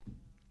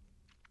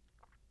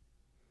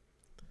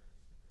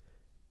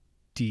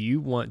Do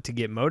you want to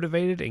get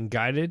motivated and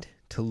guided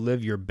to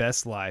live your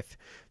best life?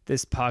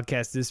 This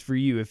podcast is for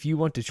you. If you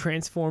want to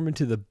transform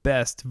into the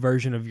best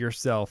version of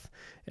yourself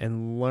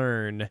and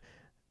learn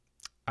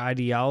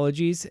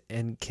ideologies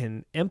and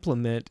can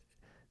implement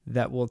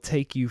that will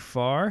take you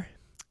far,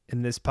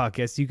 in this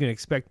podcast, you can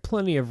expect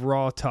plenty of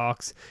raw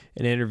talks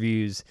and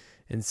interviews,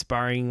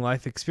 inspiring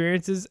life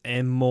experiences,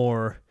 and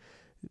more.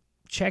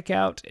 Check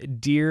out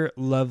Dear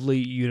Lovely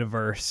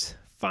Universe.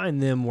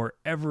 Find them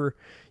wherever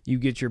you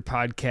get your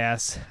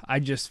podcasts. I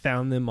just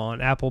found them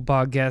on Apple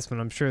Podcasts, but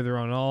I'm sure they're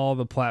on all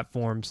the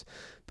platforms.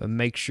 But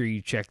make sure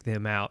you check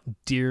them out.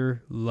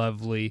 Dear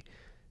Lovely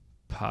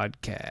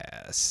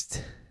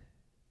Podcast.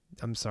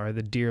 I'm sorry,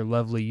 the Dear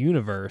Lovely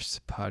Universe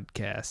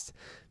podcast.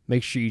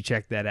 Make sure you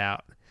check that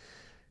out.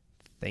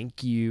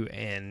 Thank you.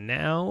 And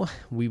now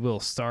we will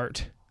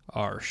start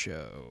our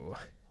show.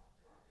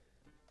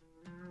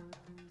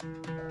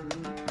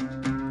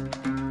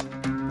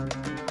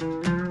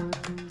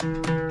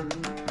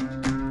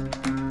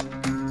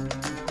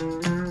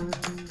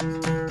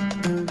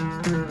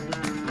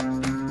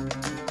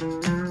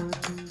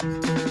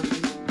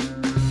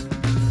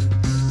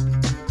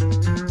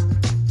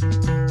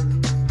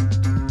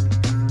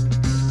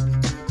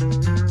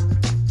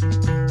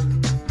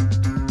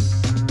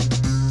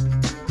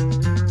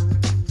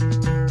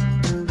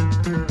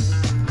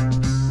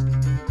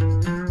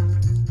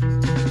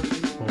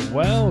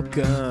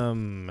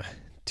 Welcome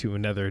to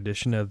another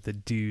edition of The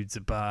Dudes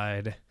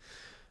Abide.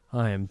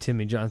 I am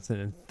Timmy Johnson,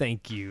 and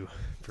thank you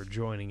for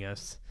joining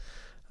us.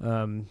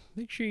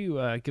 Make sure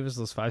you give us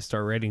those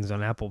 5-star ratings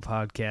on Apple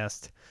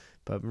Podcast.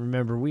 But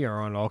remember, we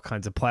are on all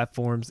kinds of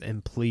platforms,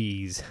 and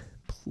please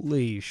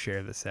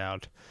share this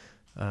out.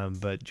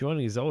 But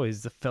joining as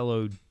always, the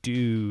fellow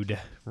dude,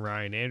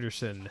 Ryan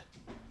Anderson.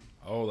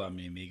 Hola,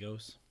 mi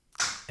amigos.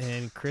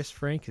 And Chris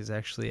Frank is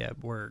actually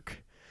at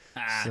work.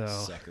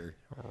 Sucker.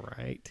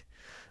 Right.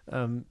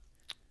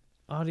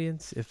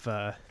 Audience, if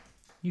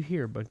you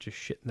hear a bunch of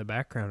shit in the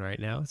background right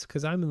now, it's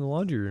because I'm in the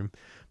laundry room.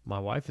 My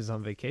wife is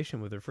on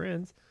vacation with her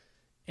friends,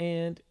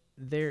 and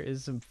there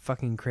is some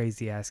fucking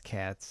crazy ass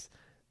cats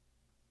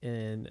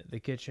in the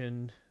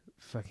kitchen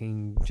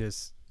fucking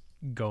just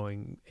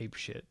going ape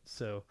shit.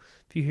 So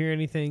if you hear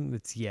anything,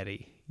 that's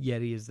Yeti.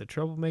 Yeti is the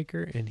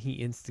troublemaker, and he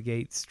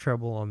instigates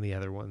trouble on the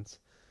other ones.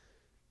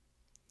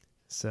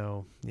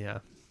 So, yeah.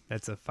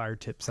 That's a fire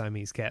tip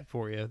Siamese cat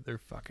for you. They're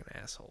fucking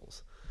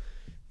assholes.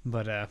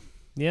 But,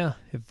 yeah,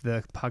 if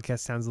the podcast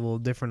sounds a little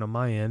different on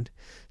my end,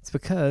 it's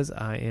because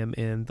I am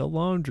in the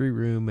laundry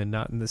room and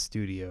not in the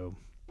studio.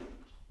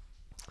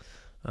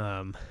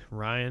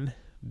 Ryan,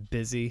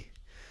 busy.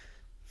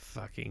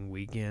 Fucking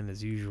weekend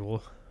as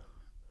usual.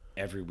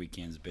 Every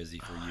weekend's busy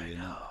for you,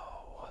 isn't it?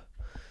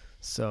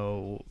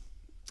 So,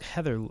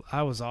 Heather,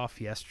 I was off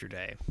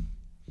yesterday.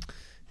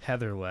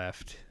 Heather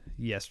left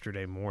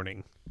yesterday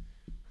morning.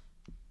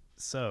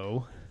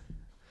 So,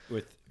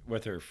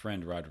 with her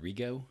friend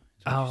Rodrigo.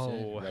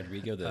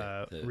 Rodrigo,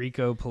 the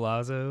Rico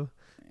Palazzo.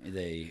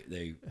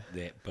 The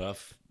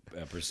buff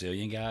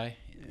Brazilian guy.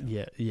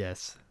 Yeah.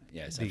 Yes.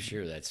 Yes, I'm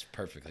sure that's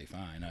perfectly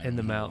fine. In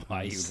the mountains.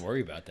 Why you would worry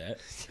about that?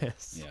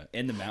 Yes. Yeah,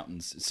 in the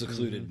mountains,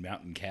 secluded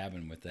mountain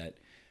cabin with that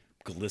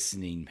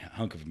glistening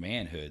hunk of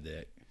manhood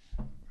that.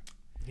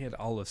 He had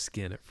olive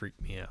skin. It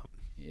freaked me out.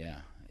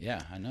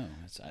 Yeah, I know.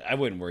 I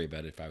wouldn't worry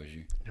about it if I was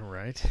you.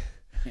 Right.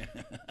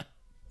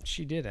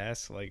 She did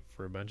ask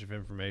for a bunch of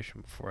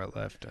information before I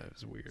left. It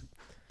was weird.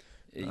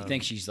 You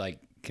think she's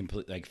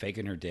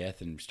faking her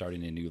death and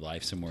starting a new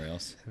life somewhere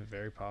else?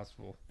 Very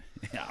possible.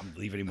 Yeah, I'm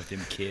leaving him with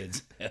them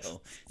kids.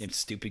 Hell, them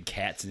stupid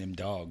cats and them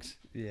dogs.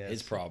 Yeah,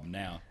 his problem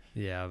now.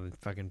 Yeah, the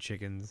fucking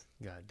chickens.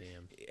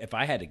 Goddamn. If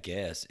I had to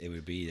guess, it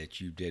would be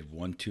that you did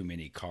one too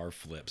many car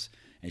flips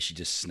and she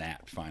just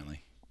snapped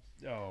finally.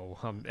 Oh,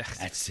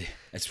 that's it.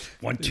 That's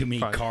one too many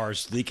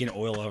cars leaking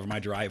oil over my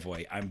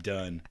driveway. I'm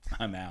done.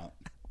 I'm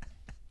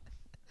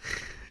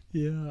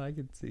Yeah, I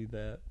could see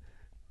that.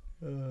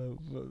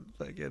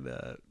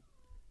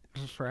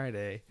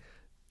 Friday,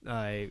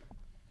 I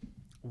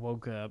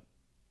woke up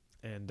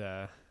and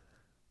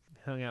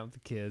hung out with the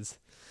kids,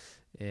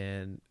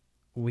 and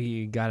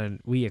we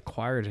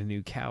acquired a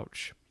new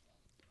couch.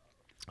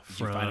 Did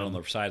you find it on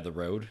the side of the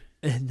road?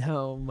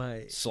 No,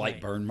 my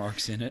burn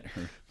marks in it.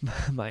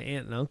 My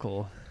aunt and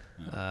uncle,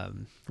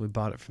 we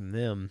bought it from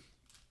them,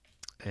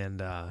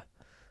 and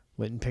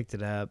went and picked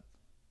it up.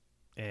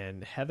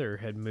 And Heather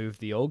had moved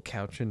the old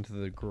couch into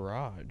the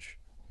garage,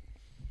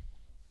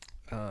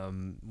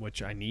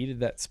 which I needed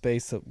that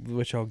space,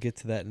 which I'll get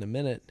to that in a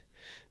minute.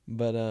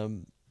 But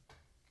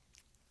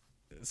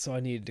so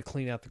I needed to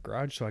clean out the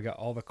garage, so I got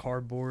all the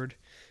cardboard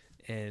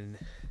and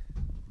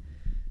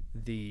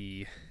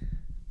the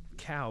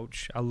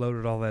couch. I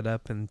loaded all that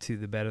up into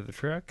the bed of the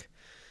truck,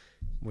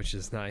 which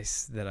is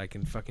nice that I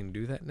can fucking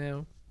do that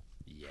now.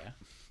 Yeah.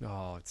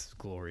 Oh, it's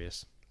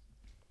glorious.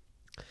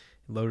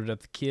 Loaded up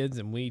the kids,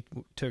 and we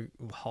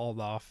hauled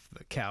off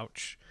the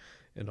couch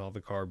and all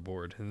the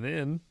cardboard, and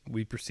then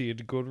we proceeded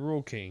to go to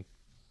Roll King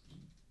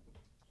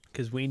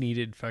because we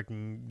needed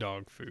fucking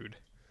dog food.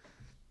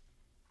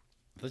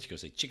 thought you were going to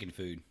say chicken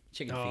food.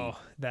 Chicken Oh,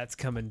 feet. that's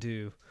coming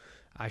too.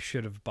 I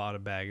should have bought a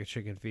bag of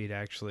chicken feet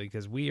actually,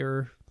 because we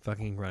are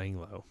fucking running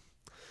low.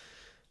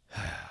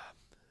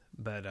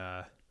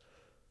 But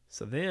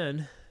so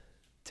then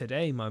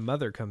today my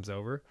mother comes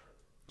over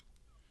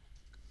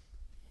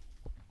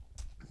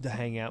to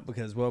hang out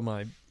because, well,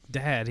 my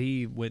dad,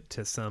 he went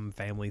to some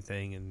family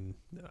thing and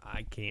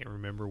I can't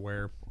remember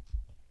where.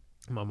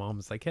 My mom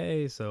was like,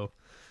 hey, so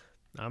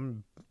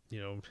I'm,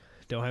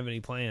 don't have any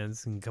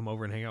plans and come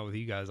over and hang out with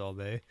you guys all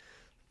day.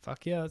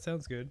 Fuck yeah, that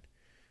sounds good.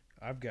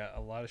 I've got a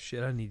lot of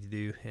shit I need to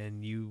do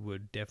and you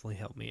would definitely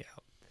help me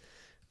out.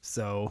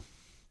 So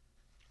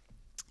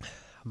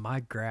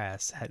my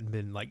grass hadn't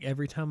been, like,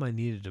 every time I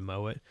needed to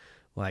mow it,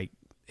 like,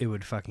 it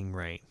would fucking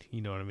rain.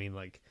 You know what I mean?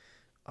 Like,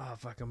 oh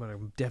fuck, I'm gonna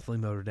definitely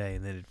mow today,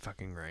 and then it'd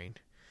fucking rain.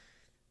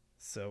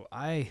 So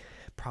I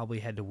probably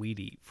had to weed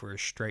eat for a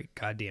straight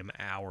goddamn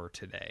hour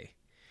today.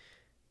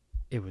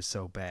 It was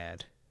so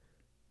bad.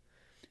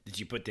 Did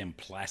you put them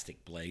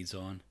plastic blades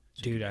on?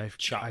 So Dude, I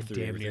through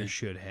damn everything? near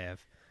should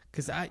have.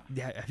 Cause have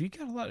you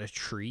got a lot of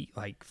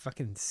like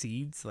fucking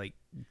seeds, like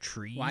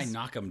trees? Why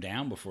knock them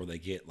down before they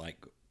get like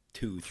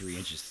 2-3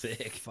 inches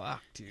thick?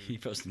 Fuck, dude. You're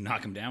supposed to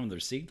knock them down when they're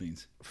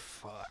seedlings.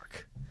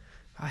 Fuck.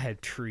 I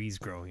had trees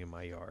growing in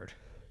my yard.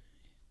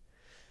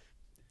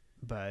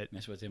 But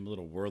that's what them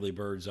little whirly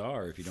birds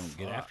are if you don't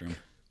get after them.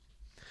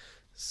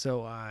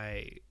 So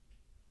I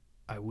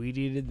weed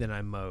eated, then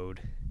I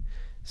mowed.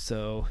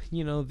 So,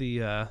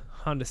 the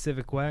Honda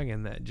Civic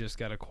wagon that just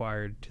got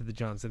acquired to the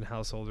Johnson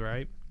household,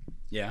 right?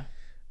 Yeah.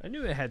 I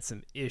knew it had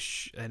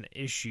an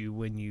issue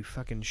when you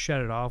fucking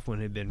shut it off when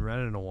it had been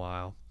running a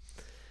while.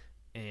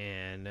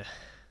 And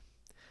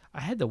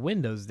I had the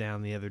windows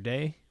down the other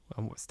day.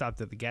 I stopped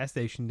at the gas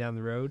station down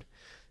the road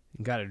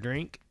and got a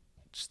drink,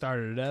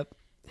 started it up,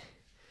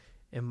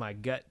 and my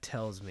gut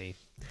tells me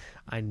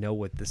I know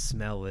what the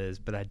smell is,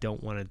 but I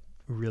don't want to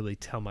really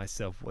tell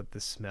myself what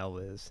the smell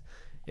is.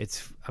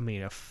 It's,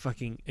 a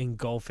fucking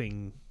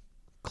engulfing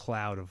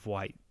cloud of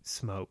white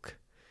smoke.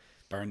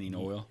 Burning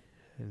oil?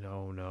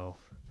 No.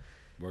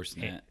 Worse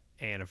than that?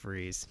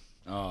 Antifreeze.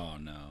 Oh,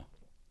 no.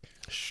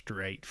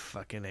 Straight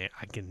fucking,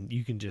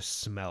 you can just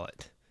smell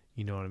it.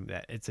 You know what I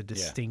mean? It's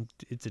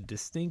a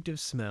distinctive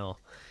smell,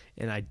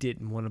 and I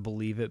didn't want to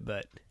believe it,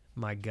 but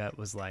my gut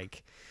was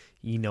like,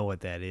 you know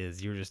what that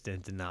is. You're just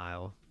in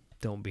denial.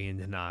 Don't be in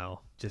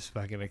denial. Just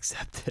fucking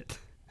accept it.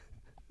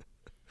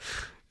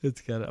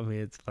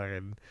 It's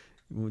fucking,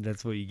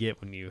 that's what you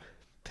get when you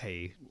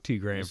pay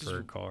 $2,000 for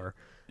a car.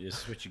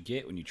 This is what you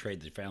get when you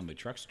trade the family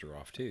truckster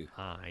off, too.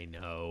 I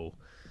know.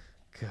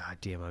 God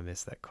damn, I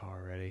missed that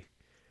car already.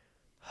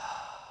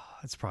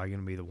 That's probably going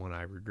to be the one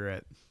I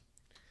regret.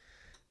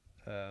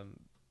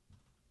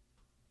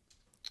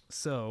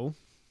 So,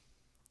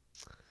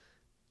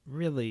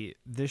 really,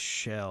 this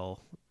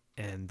shell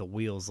and the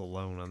wheels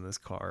alone on this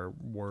car are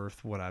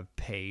worth what I've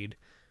paid.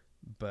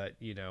 But,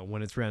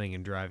 when it's running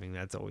and driving,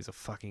 that's always a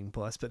fucking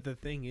plus. But the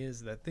thing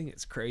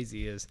that's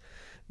crazy is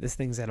this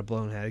thing's had a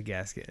blown head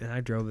gasket. And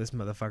I drove this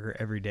motherfucker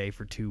every day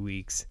for 2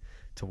 weeks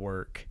to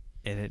work.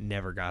 And it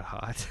never got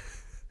hot.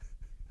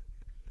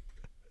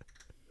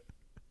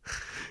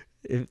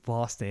 It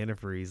lost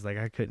antifreeze. Like,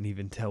 I couldn't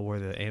even tell where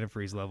the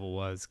antifreeze level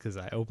was because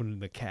I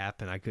opened the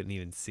cap and I couldn't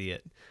even see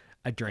it.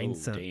 I drained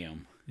some.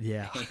 Damn.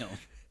 Yeah. Damn.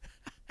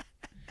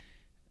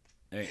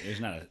 There's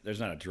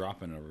not a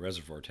drop in a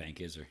reservoir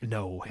tank, is there?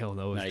 No, hell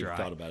no, it's dry. You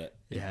thought about it.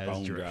 Yeah,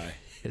 it's dry.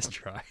 It's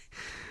dry.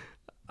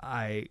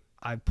 I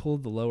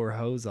pulled the lower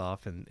hose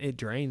off and it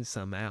drained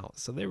some out,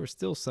 so there was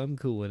still some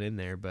coolant in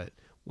there, but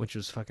which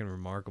was fucking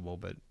remarkable.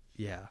 But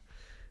yeah,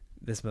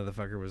 this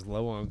motherfucker was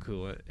low on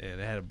coolant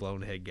and it had a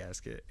blown head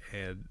gasket,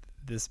 and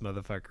this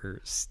motherfucker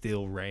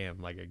still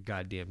ran like a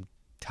goddamn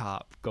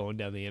top going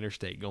down the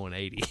interstate going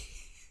 80.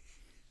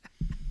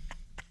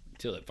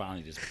 Until it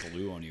finally just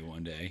blew on you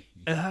one day.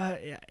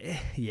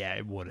 Yeah,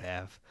 it would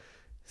have.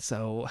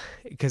 So,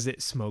 because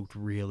it smoked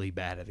really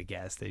bad at the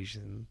gas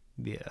station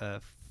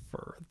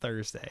for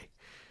Thursday.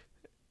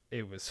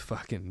 It was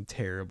fucking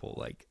terrible.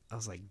 Like, I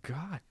was like,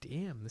 God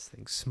damn, this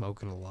thing's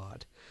smoking a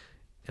lot.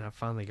 And I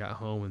finally got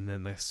home, and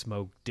then the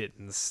smoke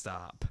didn't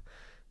stop.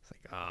 It's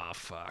like, oh,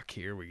 fuck,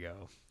 here we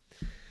go.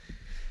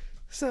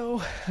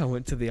 So, I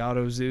went to the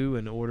AutoZoo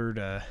and ordered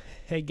a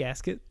head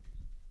gasket.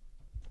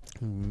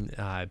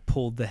 I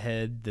pulled the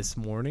head this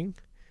morning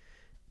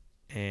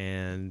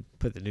and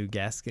put the new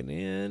gasket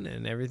in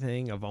and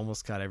everything. I've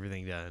almost got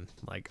everything done.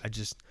 Like,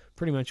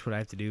 pretty much what I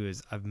have to do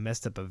is I've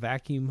messed up a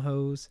vacuum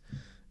hose.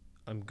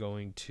 I'm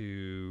going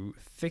to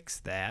fix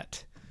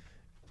that.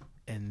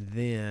 And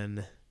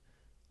then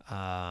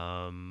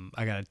I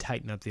got to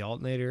tighten up the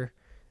alternator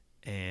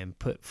and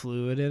put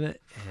fluid in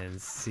it and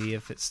see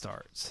if it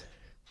starts.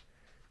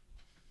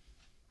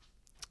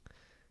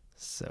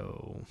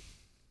 So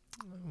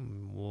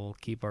we'll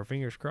keep our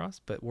fingers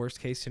crossed, but worst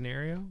case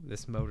scenario,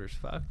 this motor's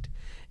fucked,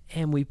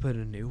 and we put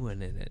a new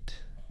one in it.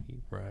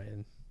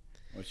 Ryan,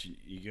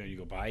 you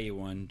go buy you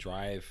one,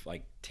 drive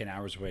like 10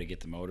 hours away to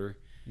get the motor,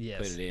 yes,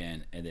 put it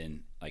in, and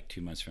then like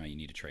 2 months from now you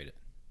need to trade it.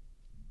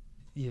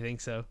 You think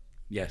so?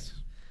 Yes.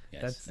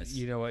 Yes, That's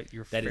you know what?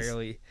 You're that is-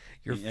 fairly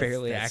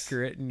that's-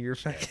 accurate in your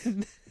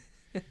fucking.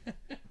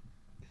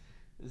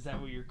 Is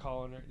that what you're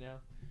calling right now?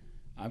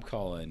 I'm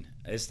calling.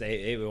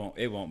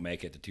 It won't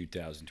make it to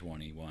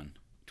 2021.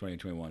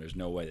 There's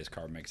no way this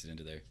car makes it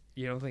into there.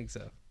 You don't think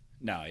so?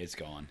 No, it's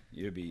gone.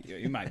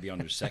 You might be on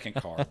your second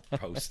car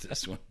post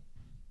this one.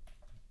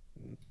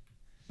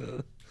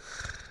 I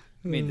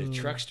mean, the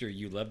truckster.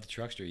 You love the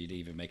truckster. You didn't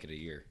even make it a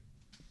year.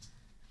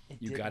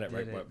 You got it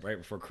right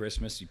before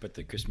Christmas. You put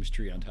the Christmas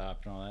tree on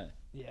top and all that.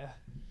 Yeah.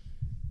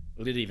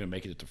 It didn't even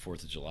make it to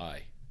 4th of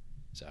July.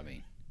 So I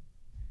mean.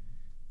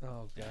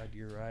 Oh God,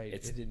 you're right.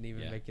 It didn't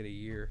even make it a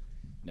year.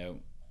 No.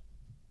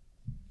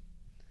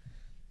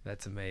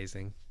 That's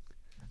amazing.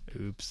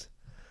 Oops.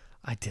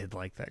 I did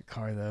like that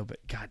car though,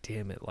 but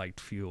goddamn, it liked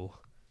fuel.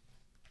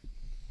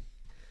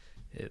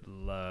 It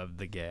loved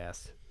the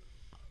gas.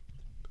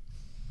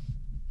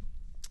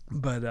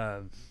 But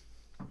I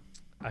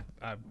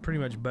pretty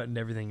much buttoned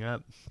everything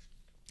up,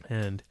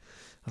 and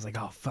I was like,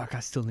 oh fuck, I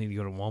still need to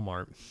go to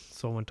Walmart.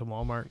 So I went to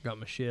Walmart, got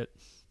my shit.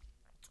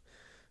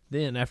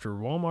 Then after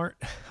Walmart,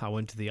 I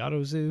went to the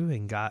AutoZoo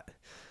and got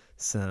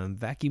some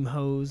vacuum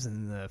hose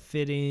and the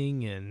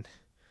fitting and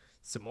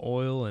some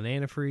oil and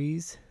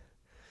antifreeze,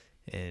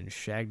 and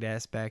shagged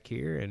ass back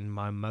here. And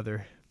my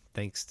mother,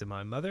 thanks to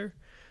my mother,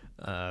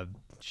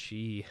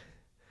 she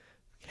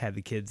had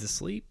the kids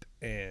asleep,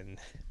 and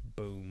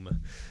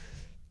boom.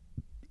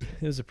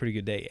 It was a pretty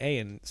good day.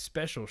 And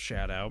special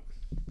shout out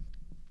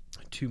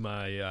to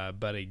my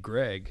buddy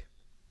Greg.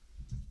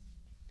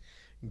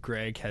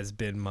 Greg has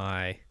been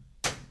my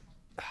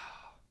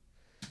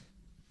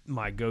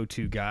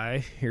go-to guy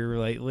here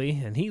lately,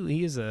 and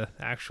he's a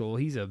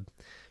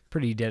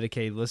pretty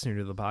dedicated listener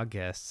to the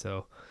podcast.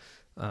 So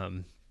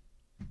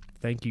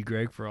thank you,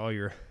 Greg, for all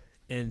your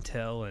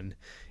intel and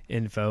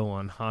info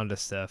on Honda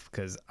stuff,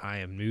 because I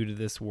am new to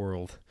this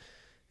world.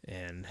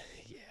 And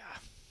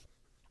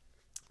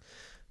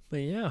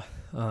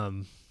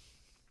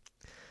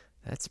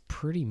that's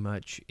pretty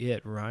much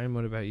it. Ryan,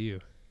 what about you?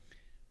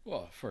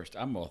 Well, first,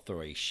 I'm going to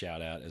throw a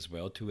shout out as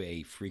well to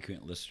a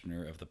frequent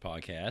listener of the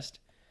podcast.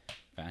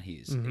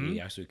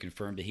 He actually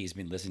confirmed that he's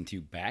been listening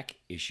to back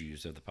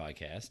issues of the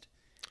podcast.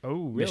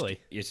 Oh, really?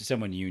 It's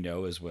someone you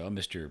know as well,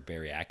 Mr.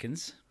 Barry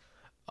Atkins.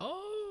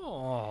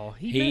 Oh,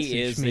 he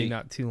messaged me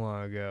not too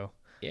long ago.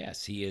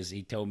 Yes, he is.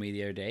 He told me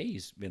the other day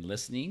he's been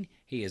listening.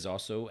 He is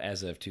also,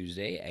 as of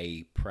Tuesday,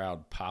 a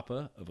proud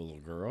papa of a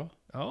little girl.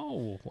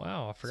 Oh,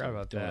 wow. I forgot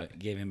about that.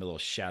 Gave him a little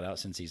shout out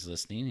since he's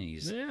listening.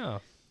 And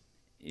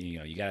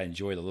you got to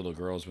enjoy the little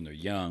girls when they're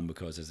young,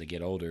 because as they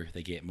get older,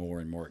 they get more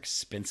and more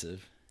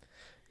expensive.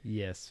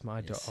 Yes,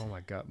 oh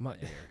my God,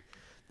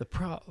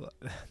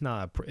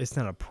 it's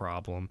not a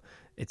problem.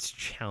 It's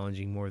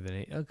challenging more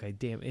than okay.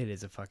 Damn, it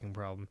is a fucking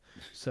problem.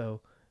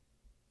 So,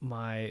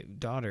 my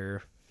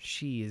daughter,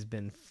 your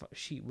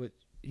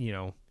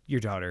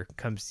daughter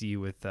comes to you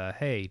with,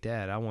 "Hey,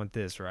 Dad, I want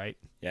this," right?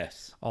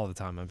 Yes, all the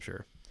time, I'm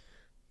sure.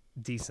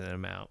 Decent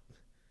amount.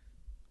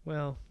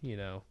 Well,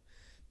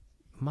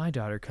 my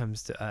daughter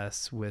comes to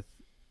us with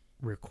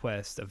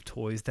requests of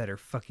toys that are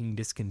fucking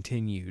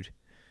discontinued,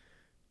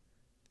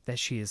 that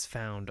she has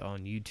found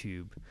on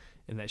YouTube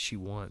and that she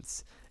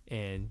wants.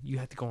 And you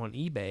have to go on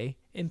eBay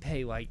and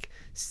pay like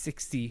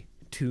 $60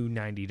 to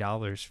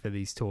 $90 for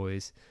these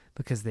toys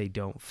because they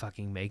don't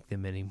fucking make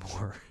them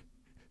anymore.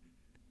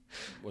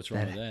 What's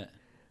wrong with that?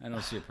 I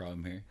don't see a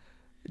problem here.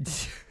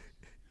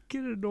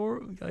 Get a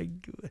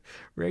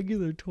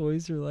regular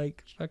toys are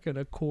like fucking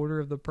a quarter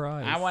of the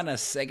price. I want a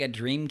Sega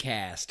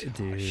Dreamcast.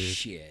 Dude. Oh,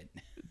 shit.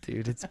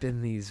 Dude, it's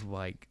been these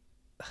like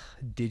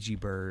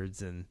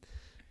Digibirds and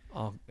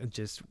all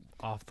just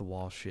off the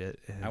wall shit.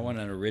 And, I want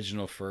an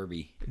original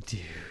Furby. Dude.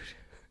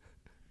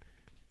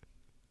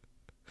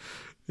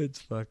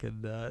 It's fucking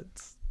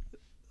nuts.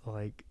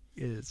 Like,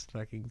 it is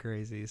fucking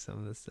crazy, some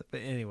of this stuff. But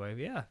anyway,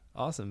 yeah.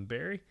 Awesome.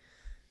 Barry,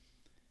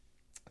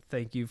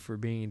 thank you for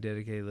being a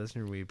dedicated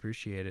listener. We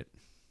appreciate it.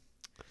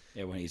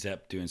 Yeah, when he's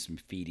up doing some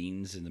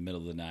feedings in the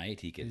middle of the night,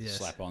 he could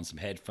slap on some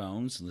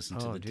headphones and listen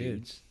to the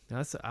dudes.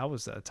 I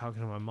was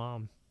talking to my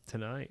mom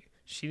tonight.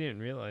 She didn't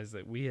realize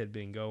that we had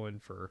been going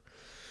for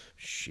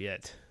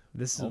shit.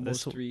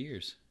 Almost 3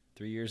 years.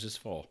 3 years this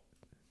fall.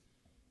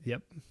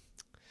 Yep.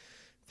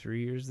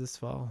 3 years this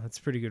fall. That's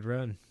a pretty good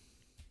run.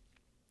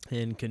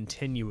 And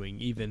continuing,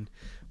 even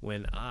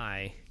when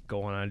I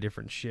go on a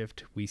different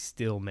shift, we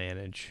still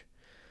manage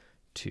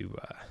to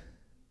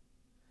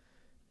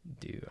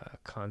do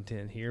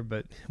content here,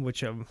 but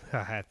which I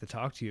have to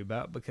talk to you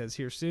about, because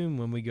here soon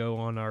when we go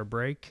on our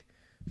break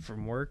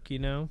from work,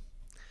 we're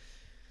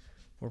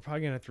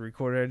probably gonna have to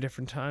record at a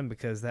different time,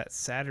 because that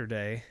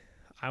Saturday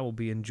I will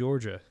be in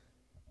Georgia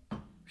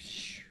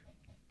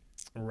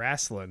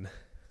wrestling,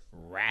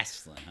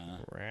 huh?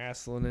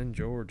 Wrestling in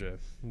Georgia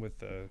with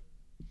the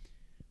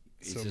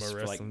Is this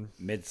for like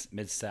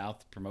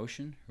mid-south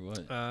promotion or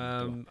what?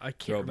 I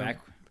can't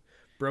remember.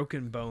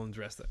 Broken Bones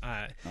Wrestling.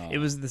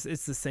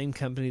 It's the same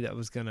company that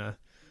was gonna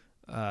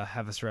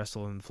have us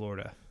wrestle in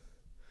Florida.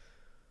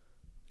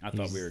 I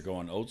thought we were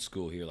going old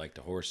school here, like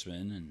the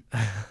Horsemen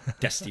and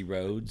Dusty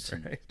Roads.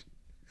 And, right.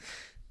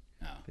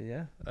 oh. But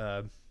yeah.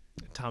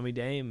 Tommy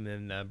Dame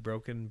and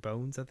Broken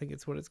Bones, I think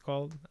it's what it's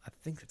called. I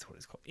think that's what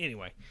it's called.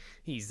 Anyway,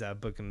 he's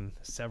booking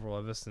several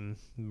of us, and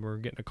we're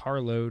getting a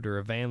car load or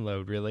a van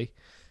load, really,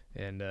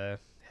 and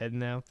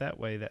heading out that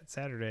way that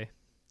Saturday.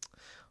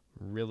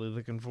 Really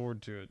looking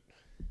forward to it.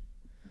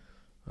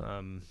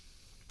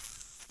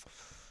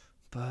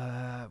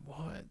 But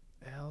what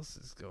else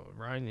is going?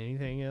 Ryan,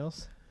 anything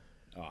else?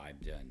 Oh,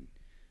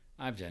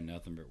 I've done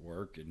nothing but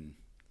work and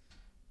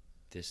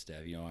this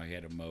stuff. You know, I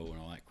had to mow and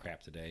all that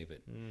crap today, but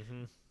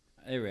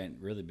there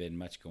ain't really been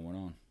much going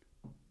on.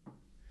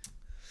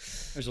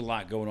 There's a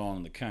lot going on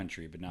in the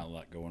country, but not a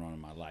lot going on in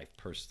my life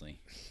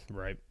personally.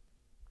 Right.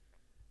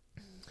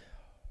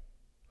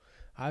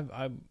 I've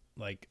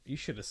like, you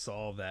should have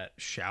saw that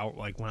shower.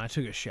 Like, when I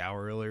took a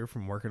shower earlier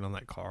from working on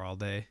that car all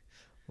day,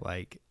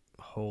 like,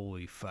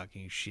 holy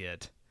fucking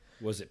shit.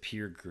 Was it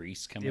pure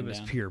grease coming down? It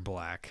was pure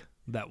black.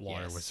 That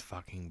water Yes. was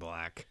fucking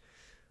black.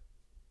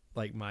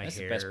 Like, my That's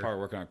hair. the best part of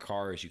working on a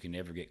car is you can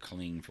never get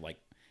clean for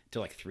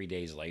until 3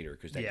 days later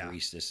because that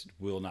grease just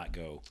will not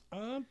go.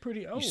 I'm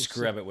pretty. You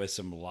scrub it with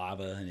some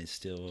lava and it's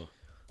still.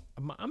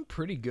 I'm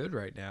pretty good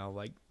right now.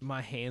 Like,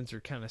 my hands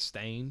are kind of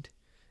stained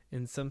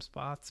in some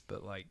spots,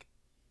 but like,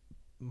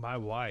 my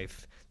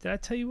wife. Did I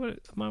tell you what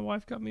my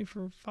wife got me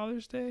for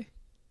Father's Day?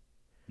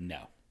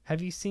 No.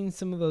 Have you seen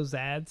some of those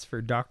ads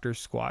for Dr.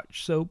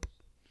 Squatch soap?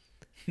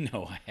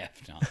 No, I have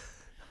not.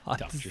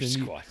 Dr.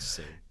 Squatch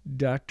soap.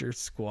 Dr.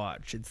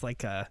 Squatch. It's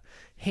like a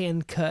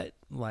hand cut,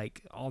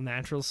 like all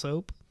natural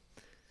soap.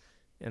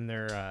 And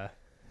their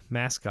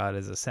mascot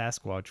is a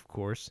Sasquatch, of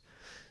course.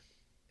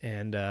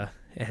 And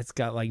it's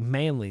got like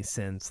manly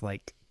scents,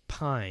 like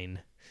pine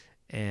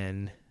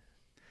and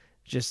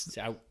just.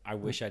 See, I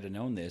wish I'd have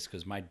known this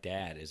because my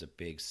dad is a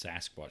big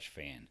Sasquatch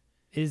fan.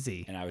 Is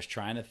he? And I was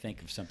trying to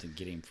think of something to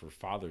get him for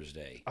Father's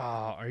Day.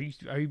 Oh, are you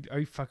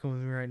fucking with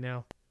me right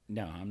now?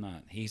 No, I'm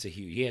not. He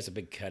has a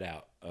big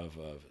cutout of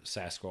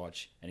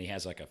Sasquatch, and he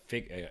has like a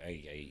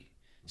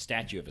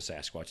statue of a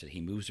Sasquatch that he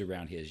moves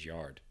around his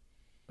yard.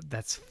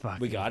 That's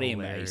fucking We got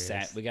hilarious. him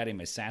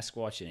a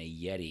Sasquatch and a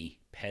Yeti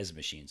Pez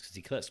machines because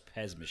he collects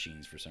Pez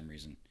machines for some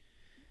reason.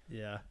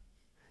 Yeah,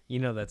 you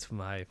know that's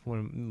one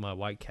of my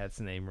white cat's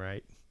name,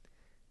 right?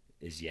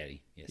 Is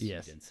Yeti? Yes.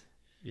 Yes.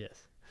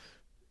 Yes.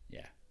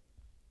 Yeah.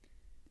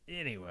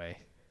 Anyway,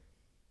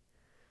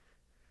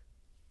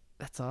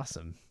 that's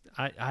awesome.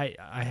 I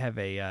have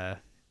a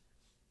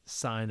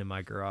sign in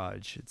my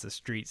garage. It's a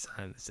street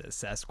sign that says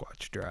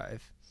Sasquatch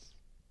Drive.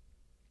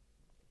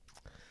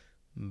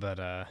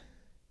 But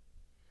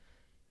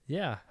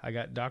yeah, I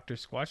got Dr.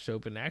 Squatch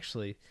soap, and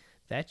actually,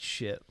 that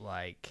shit,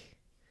 like,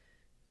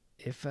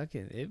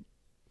 it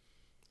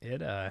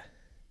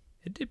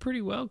did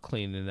pretty well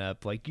cleaning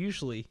up. Like,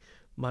 usually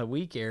my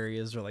weak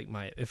areas are like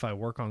if I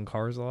work on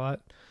cars a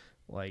lot,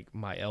 like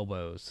my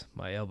elbows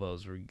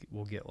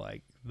will get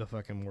like the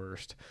fucking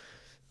worst.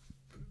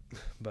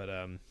 But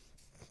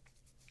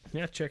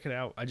yeah, check it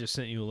out. I just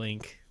sent you a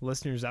link.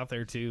 Listeners out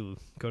there too,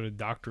 go to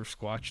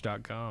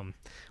drsquatch.com.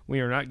 We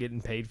are not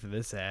getting paid for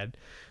this ad.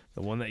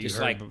 The one that you just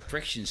heard, like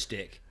Friction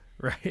Stick.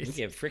 right? We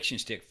give Friction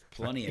Stick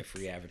plenty of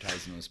free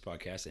advertising on this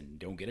podcast and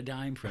don't get a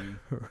dime from him.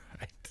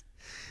 Right.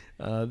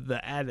 The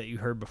ad that you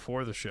heard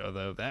before the show,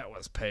 though, that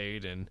was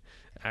paid, and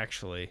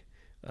actually,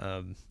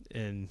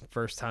 in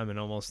first time in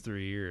almost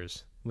 3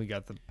 years, we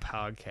got the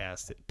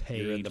podcast. It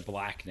paid. You're in the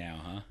black now,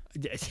 huh?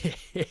 Yes.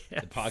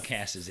 The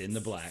podcast is in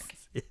the black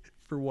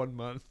For 1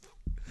 month.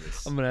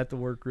 Yes. I'm gonna have to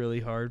work really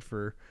hard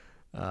for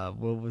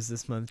what was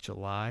this month?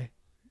 July,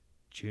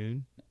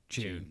 June.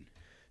 July.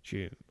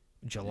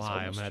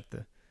 I'm gonna have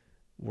to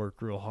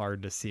work real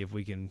hard to see if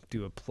we can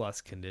do a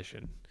plus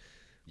condition.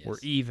 Yes. We're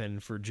even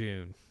for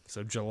June.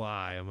 So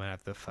July, I'm going to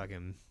have to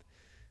fucking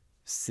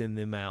send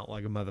them out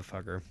like a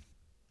motherfucker.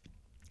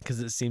 Because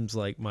it seems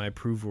like my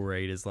approval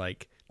rate is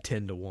like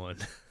 10 to 1.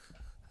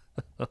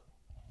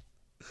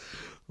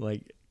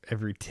 Like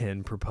every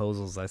 10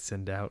 proposals I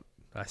send out,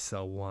 I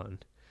sell one.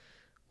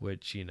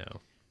 Which, you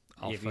know.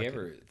 Have you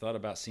ever thought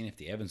about seeing if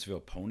the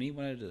Evansville Pony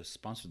wanted to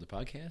sponsor the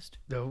podcast?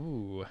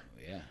 Oh.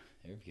 Yeah,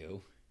 there we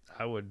go.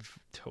 I would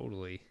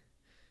totally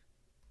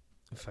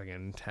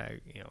fucking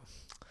tag, you know.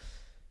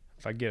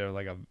 If I get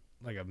like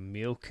a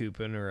meal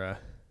coupon or a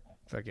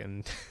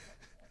fucking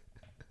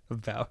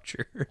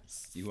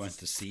vouchers. You want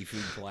the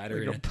seafood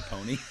platter like at the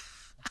Pony?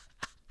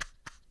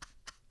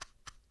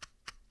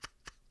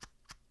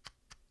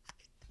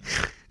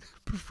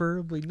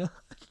 Preferably not.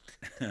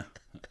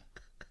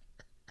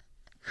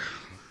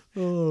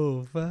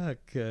 Oh fuck!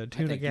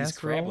 Tuna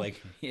casserole. I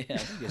think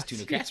this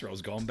tuna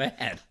casserole's gone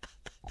bad.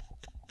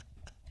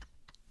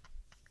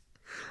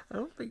 I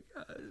don't think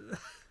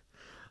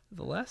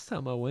the last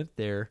time I went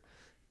there,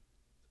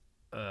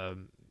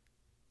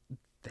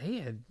 they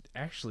had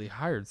actually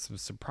hired some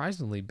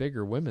surprisingly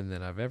bigger women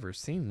than I've ever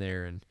seen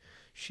there, and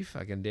she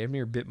fucking damn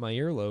near bit my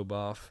earlobe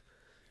off,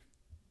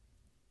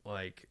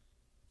 like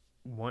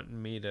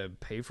wanting me to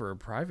pay for a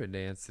private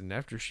dance. And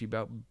after she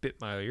about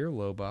bit my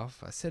earlobe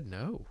off, I said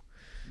no.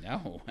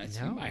 No, you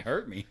No. might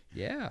hurt me.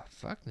 Yeah,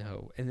 fuck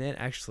no. And then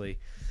actually,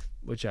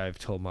 which I've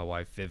told my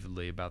wife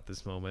vividly about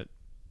this moment,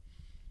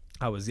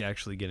 I was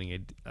actually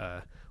getting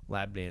a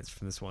lap dance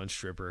from this one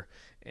stripper,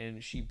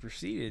 and she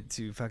proceeded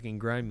to fucking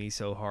grind me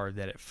so hard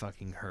that it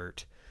fucking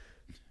hurt.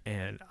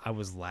 And I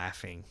was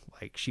laughing.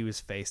 Like, she was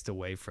faced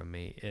away from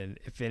me, and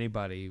if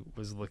anybody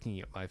was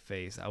looking at my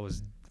face, I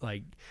was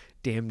like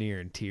damn near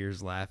in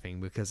tears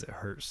laughing because it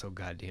hurt so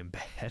goddamn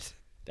bad.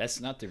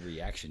 That's not the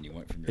reaction you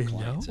want from your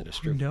clients at a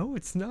strip. No,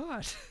 it's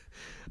not.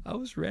 I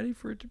was ready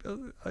for it to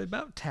be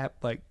about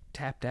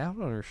tapped out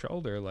on her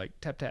shoulder, like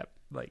tap,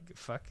 like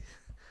fuck,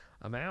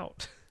 I'm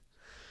out.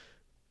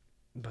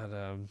 But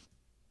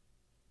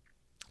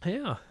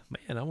yeah,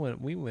 man,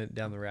 we went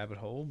down the rabbit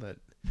hole, but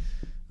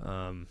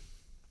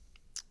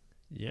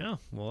yeah,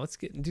 well, let's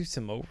get into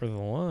some over the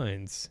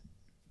lines.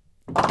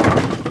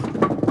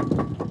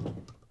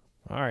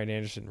 All right,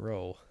 Anderson,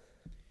 roll.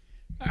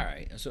 All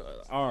right, so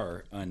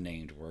our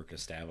unnamed work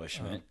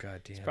establishment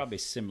is probably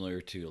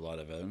similar to a lot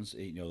of others.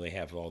 You know, they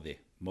have all the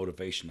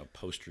motivational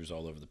posters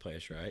all over the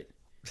place, right?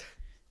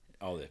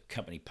 All the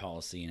company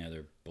policy and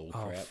other bullcrap.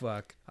 Oh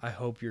fuck! I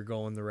hope you're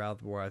going the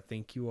route where I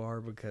think you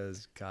are,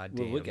 because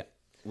goddamn. Well,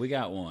 we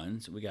got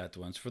ones. We got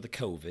the ones for the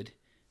COVID.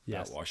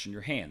 Yes. About washing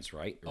your hands,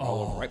 right?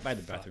 All over, right by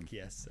the bathroom.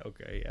 Yes.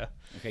 Okay. Yeah.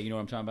 Okay, you know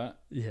what I'm talking about?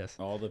 Yes.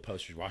 All the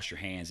posters. Wash your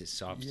hands. It's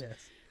soft. Yes.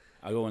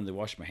 I go in to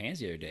wash my hands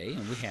the other day,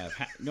 and we have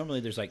normally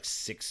there's like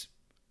 6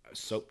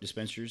 soap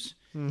dispensers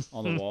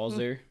on the walls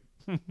there.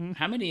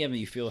 How many of them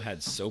you feel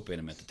had soap in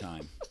them at the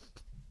time?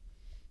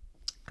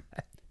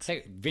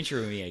 Venture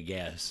with me a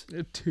guess.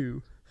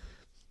 2.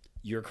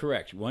 You're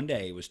correct. One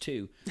day it was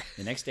 2.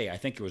 The next day I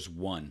think it was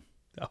 1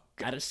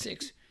 out of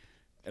 6.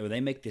 They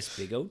make this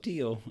big old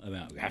deal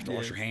about we have to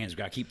wash your hands. We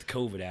got to keep the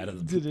COVID out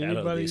of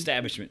the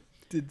establishment.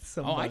 Did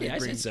somebody? Oh, I did. I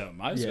said something.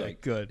 I was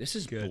like, good. This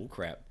is bull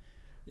crap.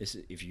 This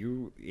is, if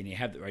you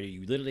have the right,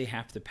 you literally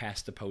have to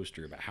pass the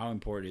poster about how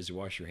important it is to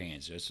wash your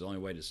hands. That's the only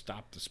way to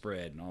stop the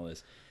spread and all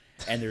this.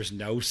 And there's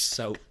no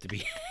soap to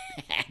be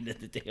had in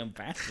the damn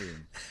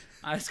bathroom.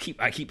 I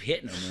keep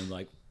hitting them and I'm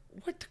like,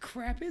 what the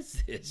crap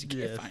is this? You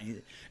can't find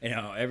it. And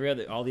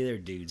all the other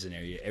dudes in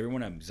there, every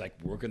one of them is like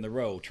working the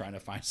row trying to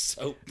find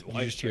soap to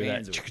wash your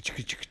hands.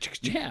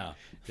 Yeah.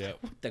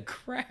 What the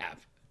crap?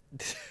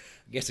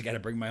 I guess I got to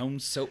bring my own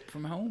soap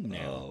from home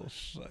now. Oh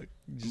fuck!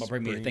 I'm gonna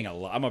bring me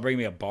I'm gonna bring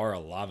me a bar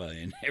of lava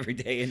in every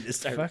day and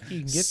just start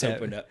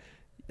soaping up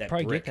that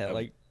probably brick. Get that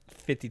like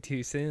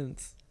 52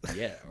 cents.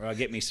 Yeah, or I'll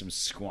get me some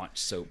Squatch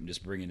soap and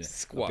just bring in a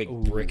big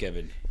brick of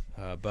it.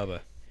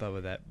 Bubba,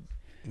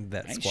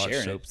 that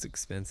Squatch soap's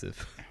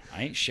expensive.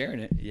 I ain't sharing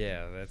it.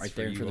 Yeah, that's right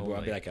there for the boy.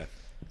 I'll be like a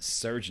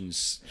surgeon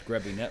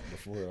scrubbing up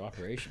before an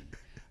operation.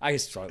 I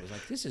just thought it was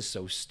like, this is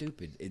so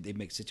stupid. They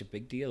make such a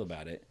big deal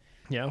about it.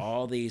 Yeah.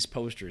 All these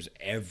posters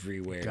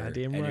everywhere.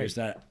 Goddamn and right. There's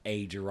not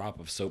a drop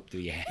of soap to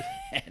be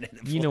had.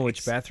 You know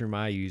which bathroom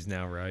I use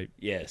now, right?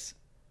 Yes.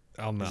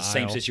 On the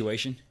same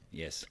situation?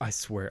 Yes. I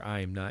swear I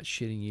am not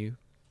shitting you.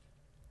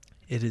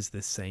 It is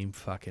the same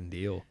fucking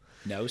deal.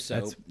 No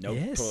soap, no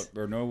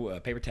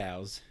paper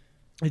towels.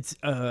 It's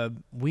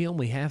we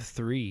only have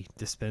 3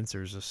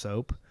 dispensers of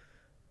soap.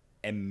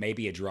 And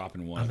maybe a drop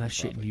in one. I'm not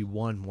shitting you,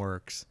 one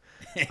works.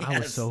 Yes. I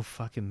was so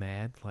fucking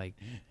mad. Like,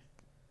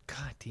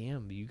 god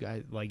damn, you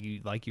guys, like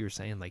you were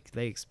saying, like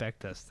they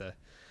expect us to,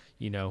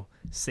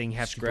 sing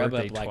happy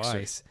birthday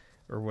twice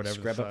or whatever.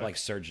 Scrub up like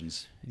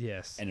surgeons.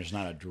 Yes. And there's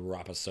not a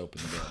drop of soap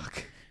in the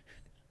bill.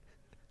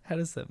 How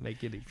does that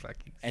make any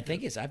fucking sense? And the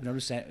thing is, I've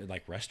noticed that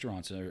like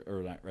restaurants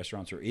or not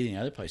restaurants or eating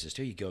other places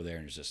too, you go there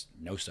and there's just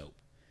no soap.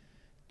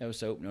 No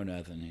soap, no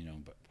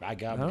nothing, but by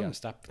God, we got to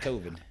stop the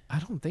COVID. I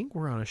don't think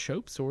we're on a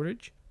soap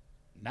shortage.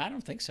 No, I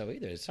don't think so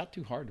either. It's not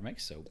too hard to make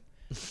soap.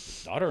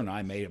 Daughter and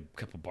I made a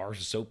couple bars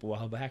of soap a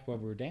while back while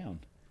we were down.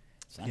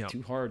 It's not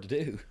too hard to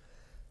do.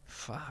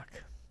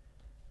 Fuck.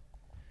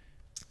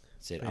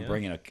 That's it. I'm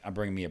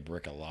bringing me a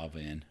brick of lava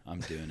in.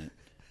 I'm doing it.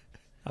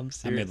 I'm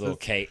serious.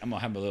 I'm gonna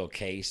have a little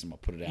case. I'm gonna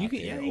put it out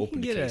there.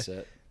 Open the case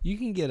up. You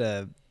can get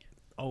a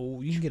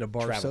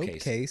bar soap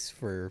case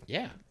for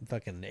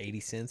fucking 80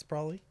 cents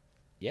probably.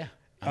 Yeah.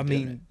 I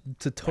mean,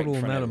 the total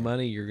amount of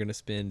money you're gonna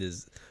spend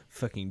is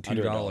fucking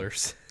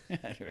 $2.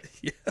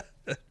 Yeah,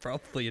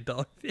 probably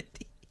 $1.50.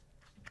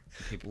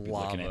 People be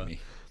looking at me,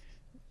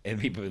 and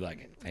people be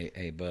like,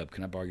 "Hey, bub,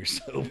 can I borrow your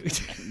soap?"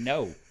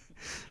 No.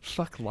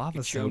 Fuck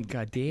lava soap,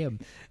 goddamn.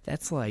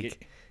 That's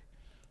like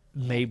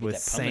made with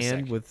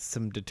sand with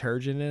some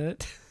detergent in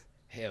it.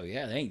 Hell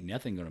yeah, there ain't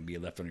nothing gonna be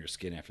left on your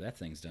skin after that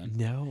thing's done.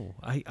 No,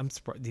 I'm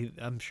surprised.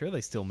 I'm sure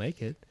they still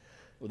make it.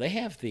 Well, they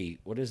have the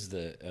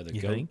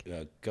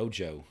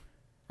Gojo,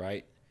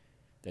 right?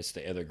 That's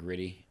the other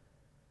gritty.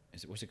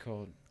 What's it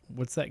called?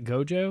 What's that,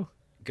 Gojo?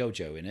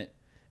 Gojo in it.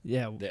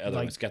 Yeah, the other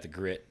one's got the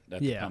grit, the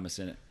pumice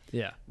in it.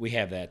 Yeah, we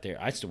have that there.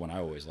 That's the one I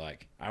always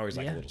like. I always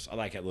like I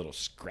like a little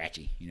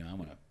scratchy. I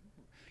want to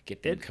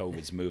get the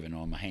COVIDs moving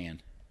on my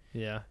hand.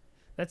 Yeah,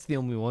 that's the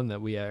only one that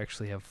we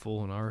actually have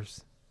full in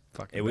ours.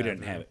 Fucking. We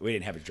didn't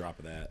have a drop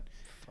of that.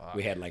 Fuck.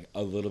 We had like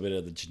a little bit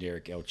of the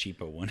generic El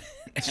Cheapo one.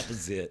 That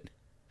was it.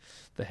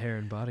 The hair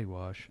and body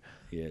wash.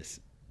 Yes.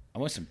 I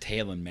want some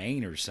tail and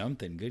mane or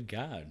something. Good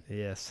God.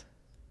 Yes.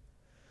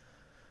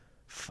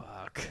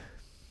 Fuck.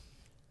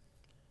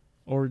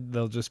 Or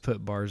they'll just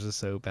put bars of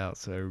soap out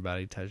so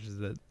everybody touches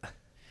it.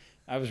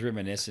 I was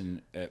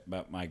reminiscing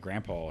about my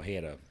grandpa. He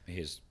had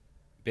his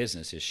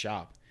business, his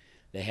shop.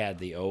 They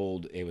had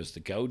it was the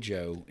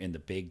Gojo in the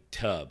big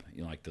tub,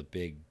 like the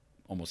big,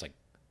 almost like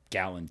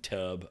gallon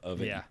tub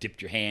of it. Yeah. You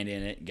dipped your hand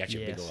in it and got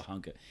your big Yes. little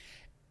hunk of.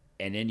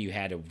 And then you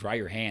had to dry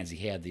your hands.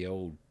 He had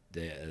the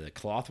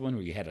cloth one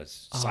where you had to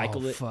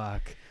cycle it.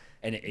 Fuck.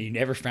 And you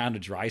never found a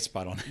dry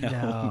spot on that.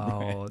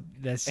 No,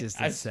 that's just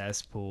a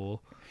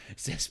cesspool.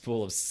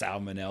 Cesspool of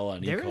salmonella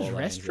and E. There was coli.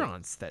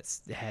 restaurants that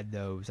had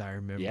those, I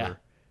remember. Yeah.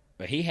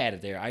 But he had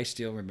it there. I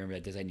still remember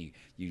that design.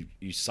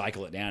 You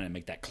cycle it down and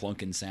make that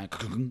clunking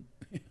sound.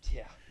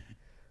 Yeah.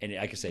 And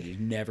like I said, there's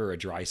never a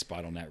dry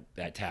spot on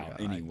that towel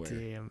anywhere.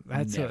 Damn.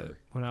 That's never.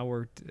 when I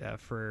worked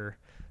for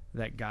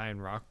that guy in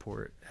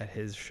Rockport at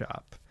his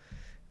shop.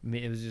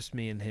 It was just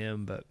me and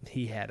him, but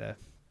he had a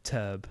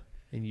tub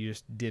and you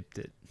just dipped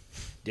it.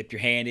 Dipped your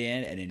hand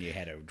in and then you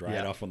had to dry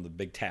it off on the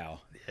big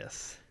towel.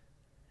 Yes.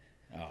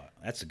 Oh,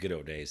 that's the good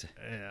old days.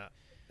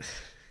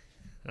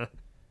 Yeah.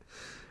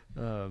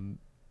 All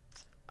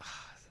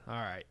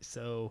right,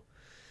 so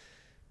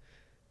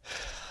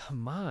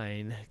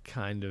mine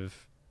kind of,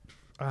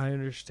 I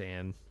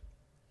understand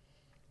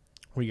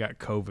we got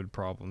COVID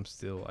problems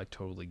still. I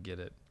totally get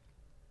it.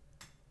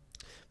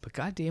 But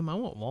goddamn, I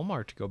want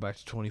Walmart to go back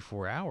to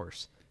 24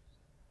 hours.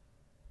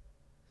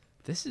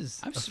 This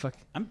is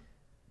I'm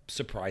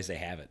surprised they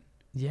haven't.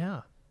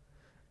 Yeah.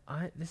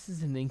 This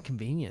is an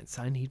inconvenience.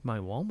 I need my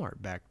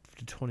Walmart back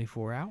to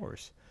 24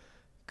 hours.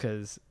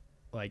 Because,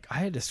 like, I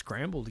had to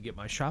scramble to get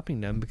my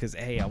shopping done because,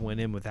 A, I went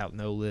in without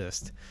no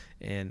list.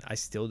 And I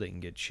still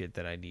didn't get shit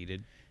that I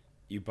needed.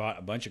 You bought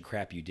a bunch of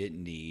crap you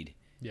didn't need.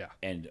 Yeah.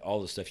 And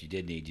all the stuff you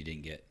did need, you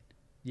didn't get.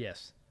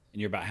 Yes.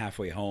 And you're about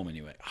halfway home and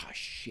you went, oh,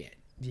 shit.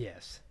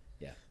 Yes.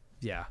 Yeah.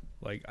 Yeah.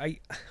 Like,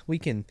 we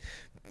can,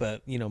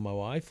 but, my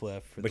wife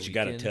left for the But you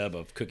got a weekend. tub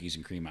of cookies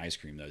and cream ice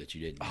cream, though, that you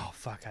didn't. Oh,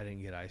 fuck, I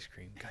didn't get ice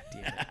cream. God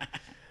damn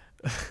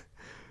it.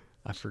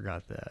 I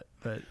forgot that.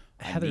 But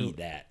I need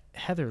that.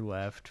 Heather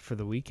left for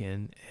the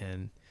weekend,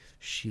 and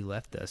she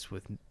left us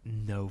with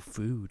no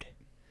food.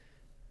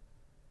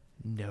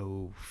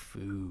 No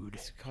food.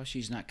 It's because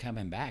she's not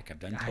coming back. I've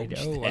done I told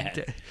know. you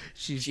that.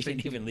 She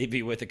didn't even leave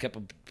me with a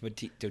couple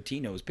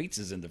Totino's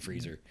pizzas in the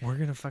freezer. We're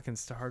going to fucking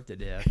starve to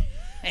death.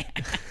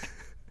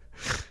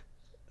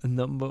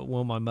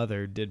 Well, my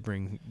mother did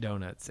bring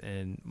donuts,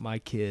 and my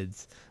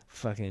kids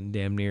fucking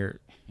damn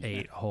near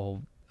ate a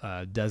whole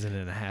dozen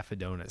and a half of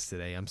donuts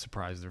today. I'm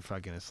surprised they're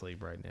fucking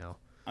asleep right now.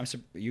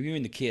 You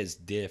and the kids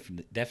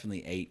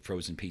definitely ate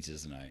frozen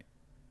pizzas tonight.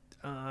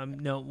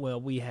 No, well,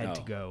 we had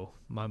to go.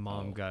 My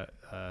mom got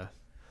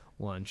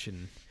lunch,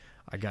 and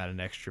I got an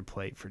extra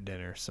plate for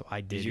dinner, so I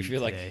did eat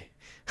today.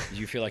 Did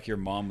you feel like your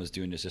mom was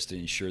doing this just to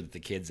ensure that the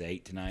kids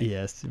ate tonight?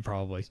 Yes,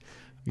 probably.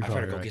 I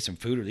better go get some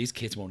food, or these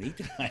kids won't eat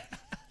tonight.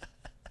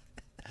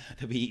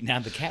 They'll be eating out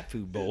of the cat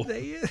food bowl.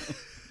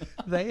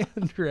 They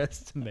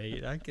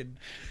underestimate. I could,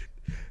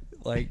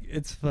 like,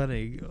 it's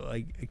funny,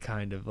 like,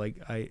 kind of, like,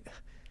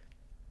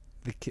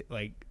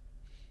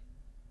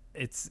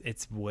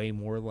 it's way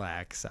more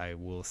lax, I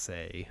will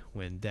say,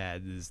 when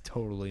Dad is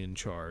totally in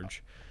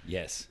charge.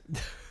 Yes.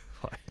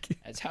 Like,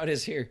 that's how it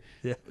is here.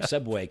 Yeah.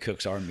 Subway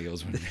cooks our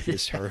meals when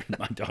it's her and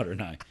my daughter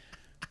and I.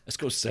 Let's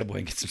go to Subway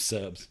and get some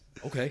subs.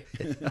 Okay.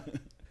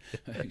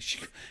 She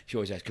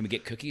always asks, can we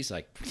get cookies?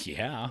 Like,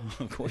 yeah,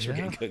 of course we're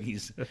getting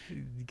cookies.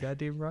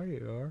 Goddamn right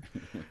you are.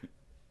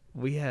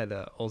 We had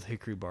Old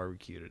Hickory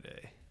Barbecue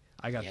today.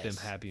 I got them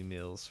Happy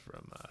Meals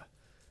from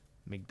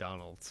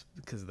McDonald's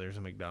because there's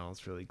a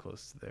McDonald's really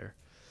close to there.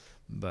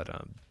 But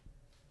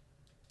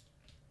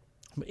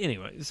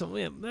anyway, so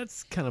yeah,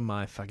 that's kind of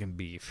my fucking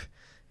beef.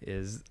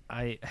 Is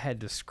I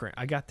had to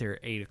I got there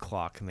at 8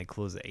 o'clock and they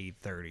closed at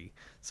 8:30,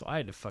 so I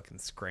had to fucking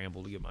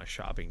scramble to get my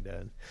shopping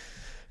done.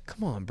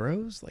 Come on,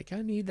 bros. Like,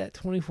 I need that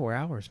 24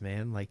 hours,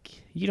 man. Like,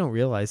 you don't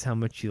realize how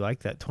much you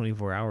like that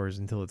 24 hours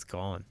until it's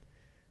gone.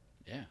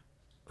 Yeah.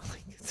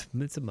 Like,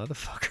 it's a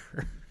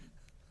motherfucker.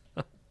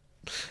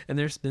 And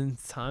there's been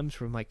times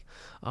where I'm like,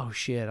 oh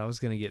shit, I was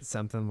gonna get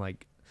something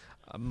like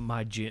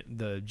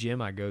the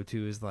gym I go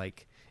to is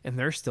like, and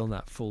they're still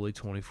not fully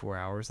 24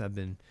 hours.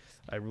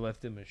 I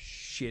left them a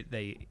shit.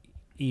 They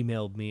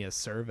emailed me a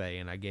survey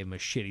and I gave them a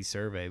shitty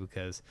survey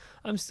because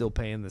I'm still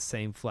paying the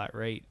same flat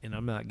rate and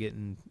I'm not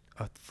getting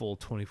a full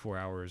 24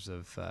 hours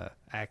of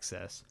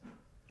access.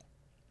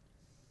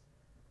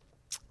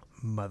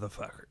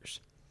 Motherfuckers.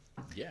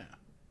 Yeah.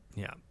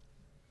 Yeah.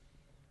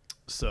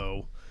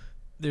 So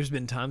there's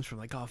been times where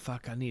I'm like, oh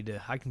fuck,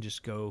 I can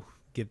just go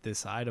get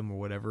this item or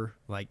whatever,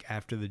 like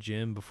after the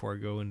gym before I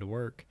go into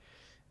work.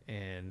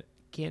 And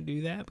can't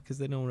do that because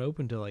they don't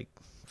open till like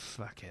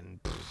fucking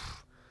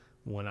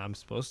when I'm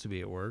supposed to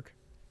be at work.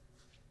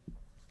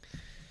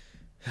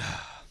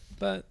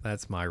 But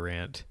that's my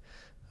rant.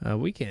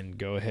 We can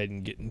go ahead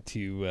and get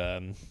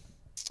into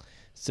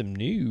some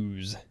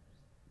news.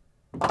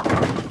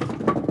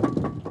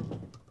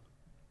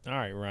 All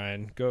right,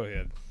 Ryan, go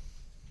ahead.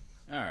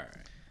 All right.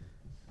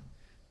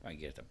 I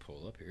get to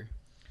pull up here.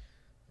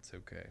 It's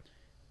okay.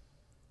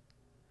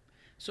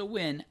 So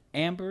when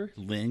Amber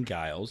Lynn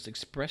Giles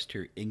expressed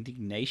her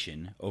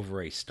indignation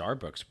over a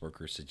Starbucks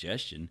worker's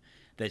suggestion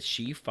that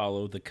she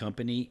follow the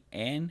company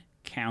and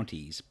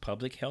county's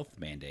public health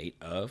mandate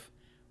of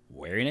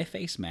wearing a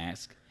face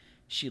mask,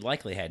 she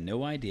likely had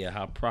no idea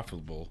how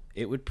profitable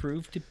it would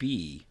prove to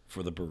be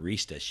for the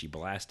barista she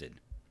blasted.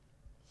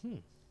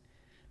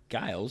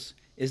 Giles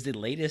is the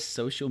latest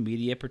social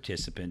media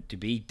participant to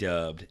be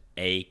dubbed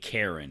a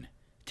Karen.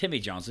 Timmy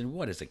Johnson,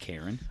 what is a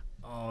Karen?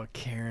 Oh,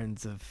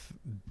 Karen's a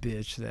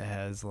bitch that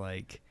has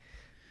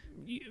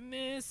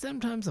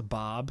sometimes a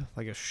bob,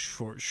 like a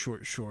short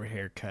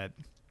haircut,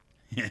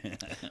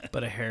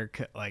 but a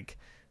haircut like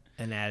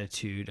an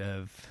attitude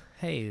of,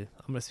 hey,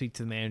 I'm gonna speak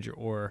to the manager,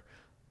 or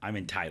I'm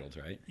entitled,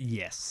 right?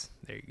 yes,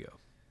 there you go.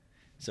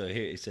 So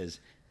here it says,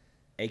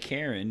 a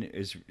Karen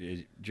is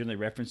generally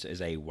referenced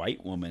as a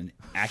white woman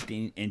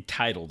acting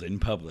entitled in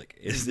public.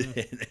 Is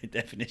the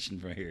definition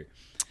from here?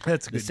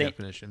 That's a good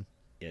definition.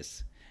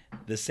 Yes.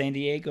 The San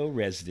Diego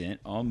resident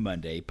on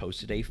Monday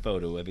posted a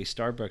photo of a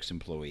Starbucks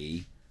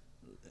employee,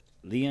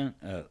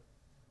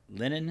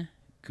 Lennon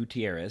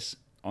Gutierrez,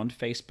 on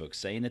Facebook,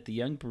 saying that the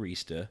young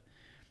barista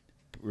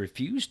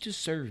refused to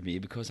serve me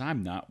because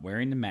I'm not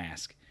wearing the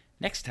mask.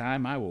 Next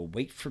time, I will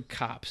wait for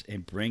cops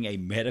and bring a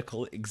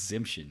medical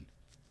exemption.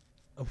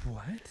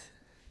 What?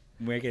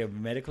 Get a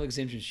medical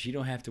exemption. She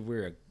don't have to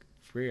wear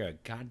a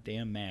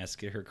goddamn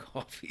mask at her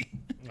coffee.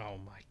 Oh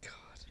my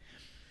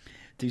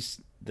god.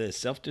 The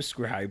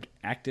self-described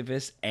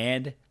activist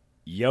and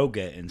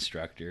yoga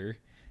instructor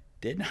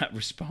did not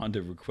respond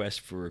to requests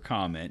for a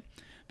comment,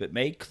 but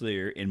made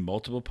clear in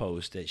multiple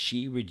posts that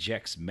she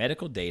rejects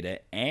medical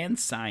data and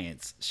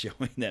science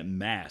showing that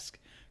masks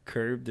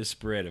curb the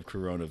spread of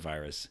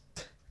coronavirus.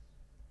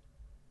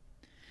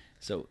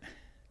 So,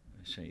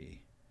 let's show you.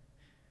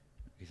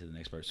 Get to the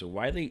next part. So,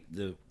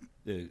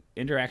 the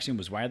interaction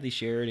was widely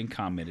shared and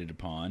commented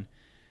upon.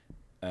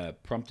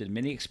 Prompted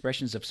many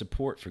expressions of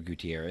support for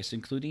Gutierrez,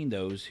 including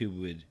those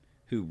who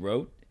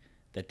wrote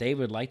that they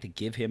would like to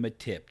give him a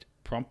tip,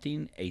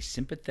 prompting a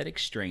sympathetic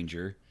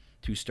stranger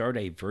to start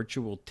a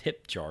virtual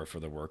tip jar for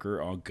the worker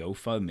on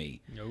GoFundMe.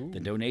 Ooh. The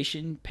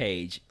donation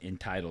page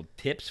entitled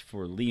 "Tips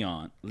for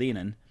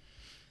Lennon,"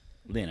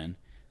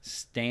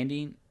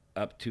 standing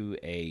up to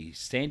a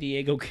San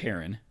Diego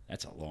Karen.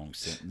 That's a long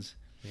sentence.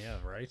 Yeah,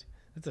 right.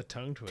 That's a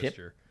tongue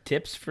twister.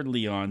 Tips for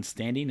Leon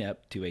standing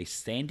up to a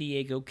San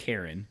Diego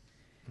Karen.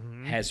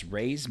 Has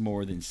raised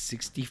more than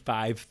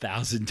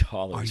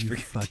 $65,000. Are you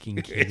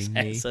fucking kidding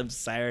me? Some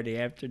Saturday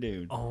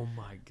afternoon. Oh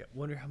my god!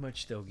 Wonder how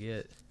much they'll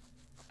get.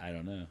 I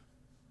don't know.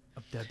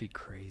 That'd be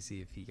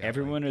crazy if he got.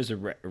 Everyone is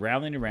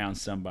rallying around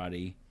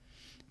somebody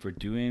for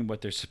doing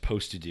what they're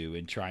supposed to do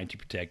and trying to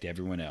protect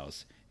everyone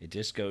else. It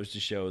just goes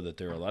to show that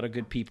there are a lot of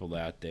good people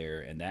out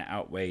there, and that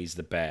outweighs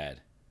the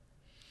bad.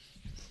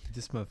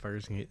 This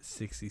motherfucker's gonna get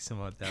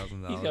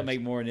 $60,000. He's gonna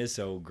make more than this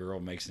old girl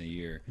makes in a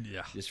year.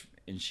 Yeah.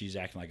 And she's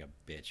acting like a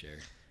bitch there.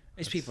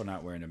 These people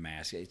not wearing a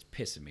mask. It's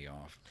pissing me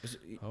off.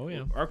 Oh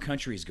yeah. Our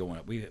country is going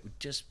up. We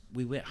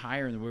went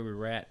higher than where we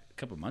were at a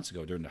couple of months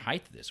ago during the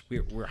height of this.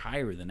 We're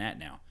higher than that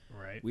now.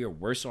 Right. We are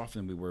worse off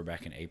than we were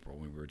back in April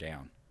when we were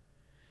down.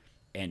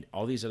 And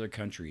all these other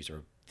countries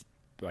are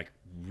like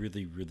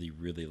really, really,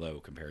 really low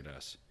compared to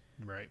us.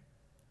 Right.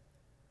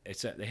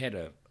 They had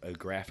a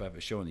graph of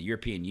it showing the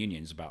European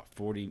Union is about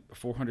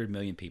 400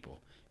 million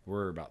people.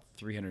 We're about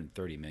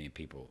 330 million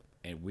people,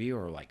 and we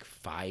are like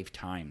 5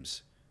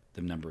 times the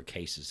number of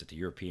cases that the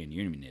European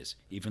Union is,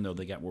 even though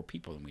they got more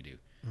people than we do.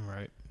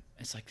 Right.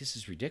 It's like, this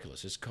is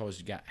ridiculous. It's because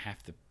you got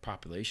half the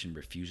population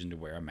refusing to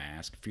wear a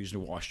mask,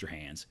 refusing to wash their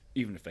hands,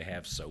 even if they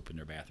have soap in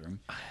their bathroom.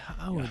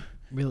 I would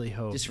really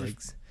hope. This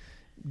This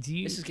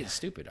is getting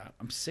stupid.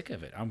 I'm sick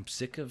of it. I'm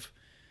sick of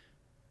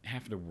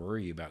having to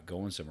worry about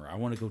going somewhere. I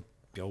want to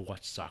go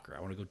watch soccer. I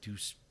want to go do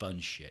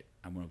fun shit.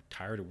 I'm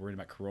tired of worrying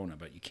about Corona,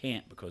 but you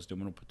can't because no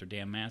one will put their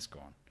damn mask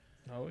on.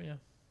 Oh yeah.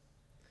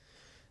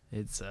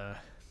 It's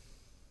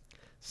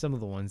some of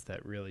the ones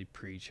that really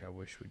preach, I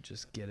wish would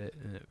just get it.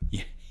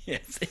 And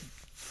Yes.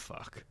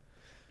 Fuck.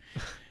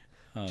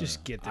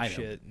 Just get the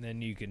shit, and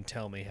then you can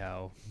tell me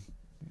how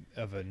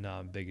of a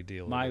big a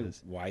deal My it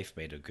is. wife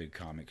made a good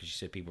comment because she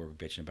said people were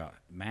bitching about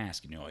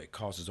masks. It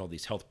causes all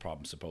these health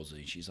problems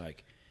supposedly. And she's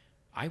like,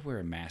 I wear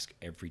a mask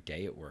every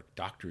day at work.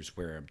 Doctors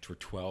wear them for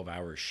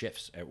 12-hour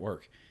shifts at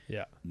work.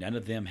 Yeah. None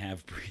of them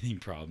have breathing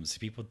problems.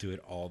 People do it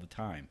all the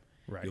time.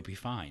 Right. You'll be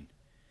fine.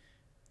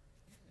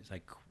 It's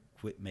like,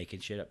 quit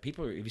making shit up. Have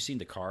you seen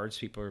the cards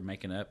people are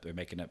making up? They're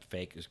making up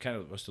fake. It's kind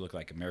of supposed to look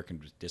like American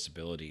with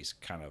Disabilities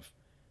kind of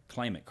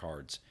claimant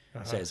cards.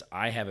 It says,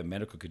 I have a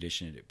medical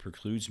condition that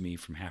precludes me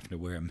from having to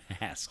wear a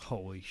mask.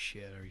 Holy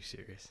shit, are you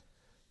serious?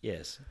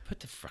 Yes.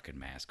 Put the fucking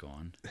mask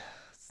on.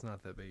 It's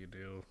not that big a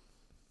deal.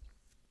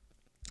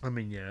 I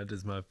mean, yeah,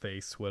 does my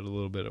face sweat a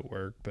little bit at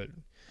work, but...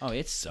 Oh,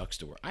 it sucks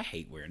to wear. I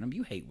hate wearing them.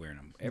 You hate wearing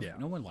them. Yeah.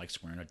 No one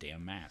likes wearing a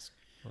damn mask.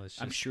 Well,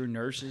 it's I'm just- sure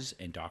nurses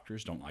and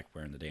doctors don't like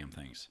wearing the damn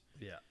things.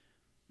 Yeah.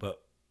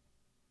 But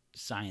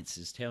science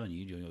is telling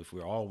you, if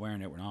we're all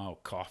wearing it, we're not all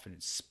coughing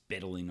and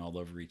spittling all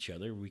over each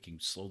other, we can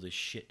slow this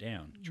shit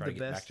down, try to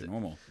get back to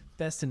normal.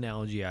 Best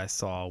analogy I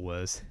saw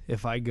was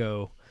if I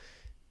go,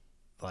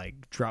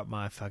 like, drop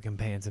my fucking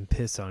pants and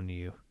piss on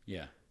you,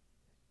 Yeah.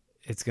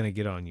 it's going to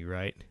get on you,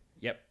 right?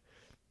 Yep.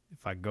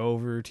 If I go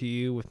over to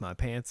you with my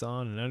pants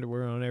on and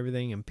underwear on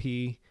everything and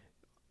pee,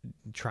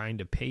 trying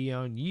to pee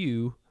on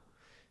you,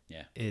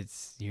 Yeah.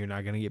 you're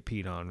not going to get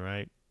peed on,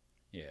 right?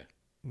 Yeah.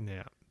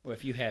 Yeah. Well,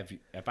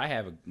 if I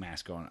have a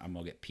mask on, I'm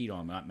gonna get peed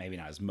on, maybe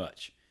not as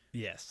much.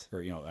 Yes.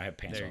 Or I have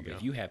pants There on. you But go.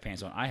 if you have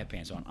pants on, I have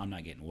pants on. I'm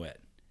not getting wet.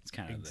 It's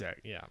kind of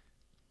exactly. Yeah.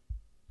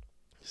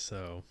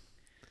 So.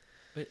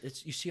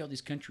 But you see all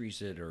these countries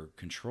that are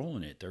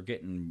controlling it. They're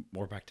getting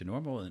more back to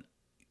normal, and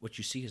what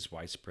you see is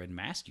widespread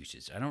mask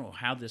usage. I don't know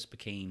how this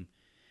became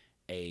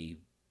a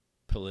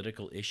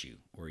political issue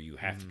where you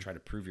have to try to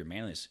prove your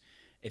manliness.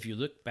 If you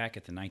look back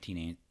at the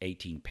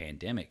 1918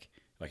 pandemic,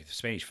 like the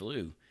Spanish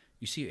flu,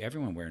 you see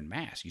everyone wearing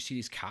masks. You see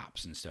these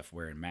cops and stuff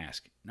wearing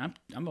masks. And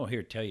I'm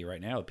here to tell you right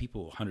now,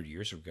 people 100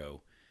 years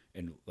ago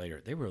and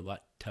later, they were a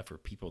lot tougher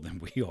people than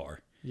we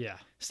are. Yeah.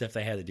 Stuff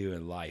they had to do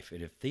in life.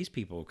 And if these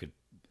people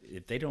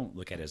if they don't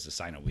look at it as a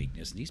sign of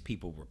weakness, and these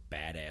people were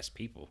badass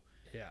people.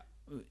 Yeah.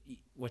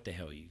 What the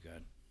hell you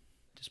got?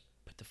 Just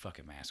put the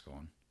fucking mask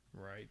on.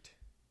 Right.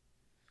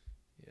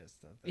 Yes.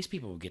 These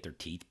people would get their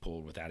teeth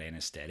pulled without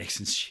anesthetics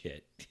and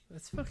shit.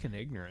 That's fucking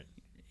ignorant.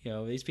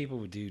 These people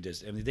would do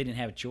this. I mean, they didn't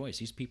have a choice.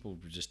 These people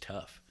were just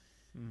tough.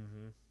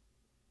 Mm-hmm.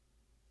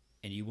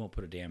 And you won't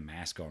put a damn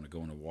mask on to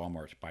go into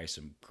Walmart to buy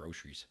some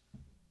groceries.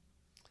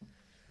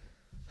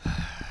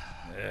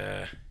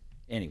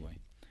 Anyway,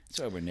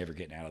 so we're never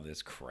getting out of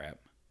this crap.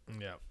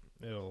 Yeah,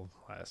 it'll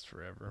last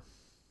forever.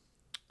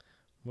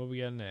 What we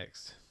got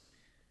next?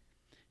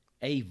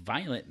 A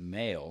violent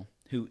male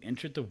who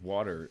entered the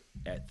water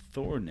at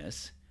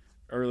Thorness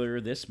earlier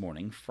this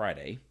morning,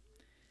 Friday,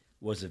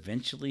 was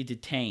eventually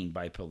detained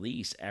by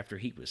police after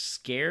he was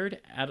scared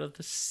out of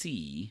the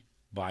sea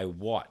by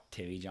what,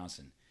 Timmy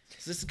Johnson?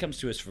 So this comes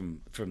to us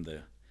from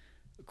the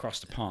across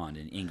the pond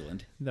in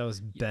England. That was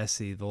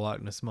Bessie, the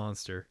Loch Ness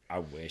Monster. I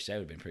wish that would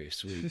have been pretty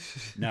sweet.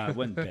 No, it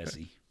wasn't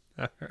Bessie.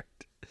 All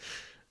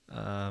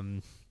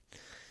right.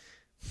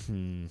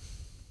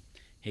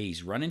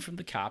 He's running from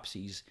the cops.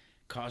 He's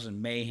causing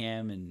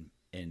mayhem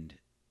and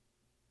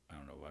I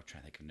don't know. I'm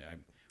trying to think of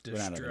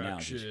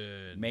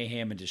Destruction.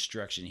 Mayhem and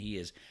destruction. He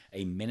is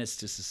a menace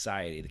to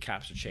society. The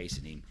cops are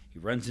chasing him. He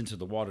runs into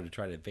the water to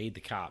try to evade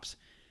the cops,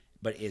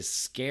 but is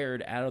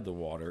scared out of the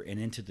water and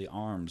into the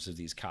arms of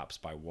these cops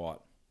by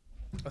what?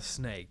 A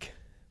snake.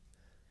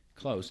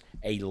 Close.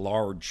 A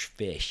large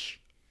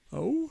fish.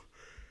 Oh?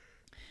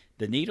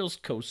 The Needles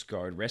Coast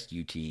Guard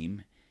rescue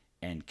team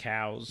and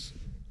COWS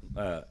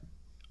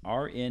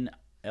RNLI,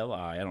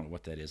 I don't know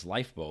what that is,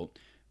 lifeboat,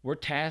 were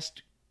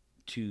tasked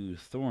to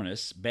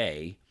Thorness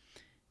Bay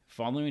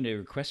following a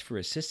request for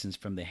assistance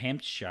from the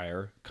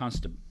Hampshire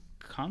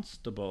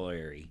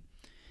Constabulary.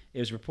 It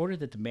was reported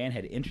that the man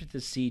had entered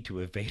the sea to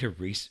evade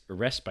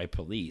arrest by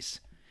police.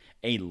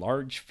 A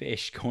large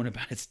fish going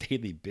about its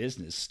daily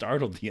business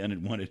startled the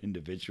unwanted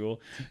individual,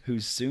 who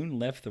soon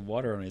left the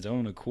water on his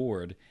own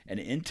accord and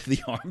into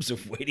the arms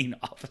of waiting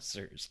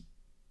officers.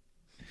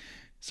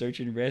 Search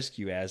and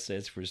rescue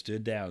assets were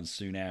stood down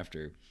soon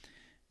after.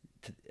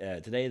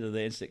 Today,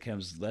 the incident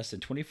comes less than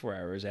 24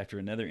 hours after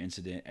another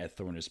incident at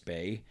Thorness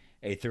Bay.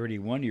 A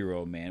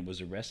 31-year-old man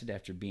was arrested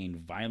after being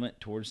violent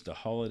towards the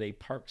holiday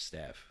park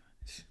staff.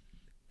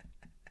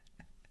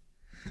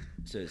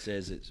 So it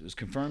says it was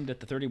confirmed that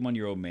the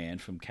 31-year-old man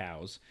from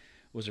COWS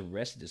was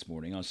arrested this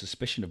morning on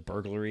suspicion of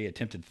burglary,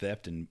 attempted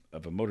theft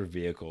of a motor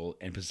vehicle,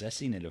 and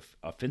possessing an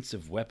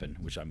offensive weapon,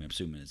 which I'm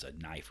assuming is a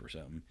knife or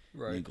something,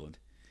 in England.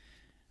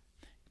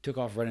 Took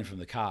off running from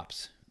the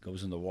cops,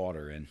 goes in the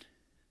water, and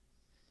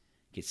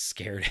gets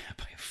scared out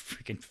by a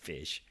freaking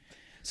fish.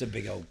 It's a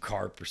big old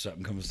carp or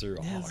something comes through.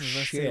 Yeah, Oh,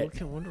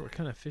 shit. I wonder what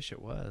kind of fish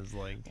it was.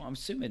 Like, Well, I'm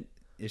assuming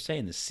they're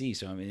saying the sea,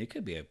 so I mean, it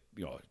could be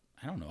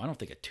I don't know. I don't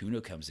think a tuna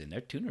comes in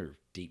there. Tuna are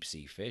deep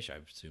sea fish,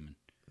 I'm assuming.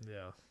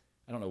 yeah.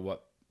 I don't know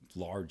what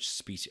large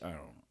species. I don't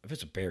know. If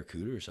it's a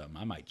barracuda or something,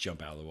 I might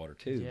jump out of the water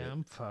too. Yeah,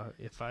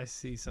 if I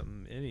see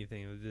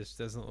anything that just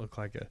doesn't look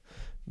like a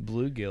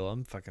bluegill,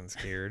 I'm fucking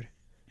scared.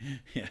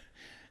 Yeah.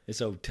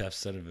 This old tough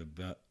son of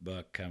a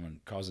buck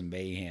causing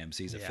mayhem,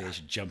 sees a fish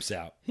and jumps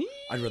out.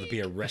 I'd rather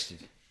be arrested.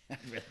 I'd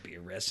rather be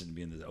arrested than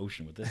be in the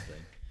ocean with this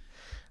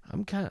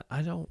thing.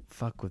 I don't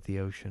fuck with the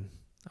ocean.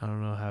 I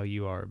don't know how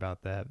you are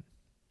about that.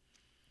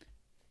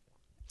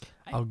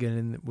 I'll get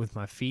in with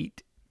my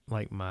feet,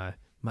 like my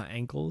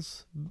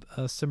ankles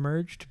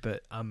submerged,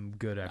 but I'm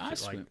good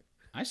after.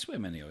 I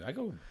swim in the ocean. I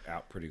go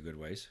out pretty good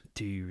ways.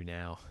 Do you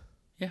now?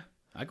 Yeah,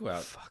 I go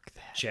out. Fuck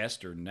that.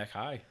 Chest or neck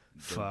high.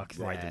 Fuck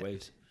ride that. the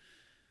waves.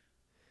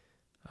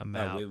 I'm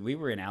out. We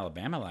were in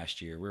Alabama last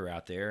year. We were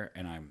out there,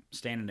 and I'm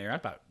standing there. I'm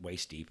about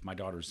waist deep. My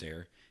daughter's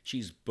there.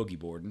 She's boogie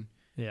boarding.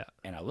 Yeah.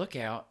 And I look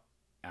out.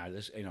 I'm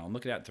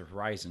looking out at the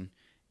horizon,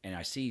 and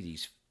I see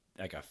these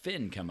like a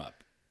fin come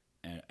up,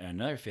 and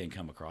another fin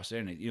come across there,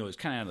 and it's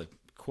kind of out of the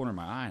corner of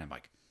my eye. And I'm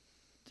like,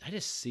 I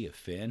just see a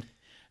fin.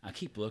 I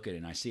keep looking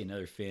and I see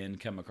another fin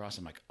come across.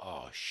 I'm like,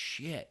 oh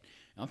shit.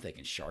 I'm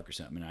thinking shark or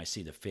something. And I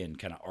see the fin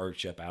kind of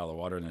arch up out of the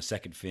water. And the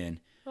second fin,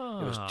 it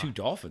was two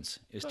dolphins.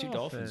 It was two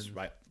dolphins,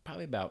 right?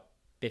 Probably about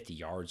 50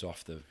 yards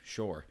off the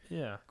shore.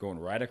 Yeah. Going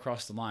right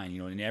across the line,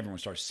 and everyone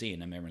starts seeing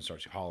them. Everyone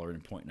starts hollering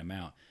and pointing them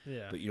out.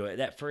 Yeah. But, at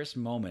that first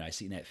moment, I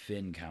seen that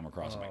fin come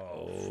across. I'm like,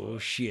 oh,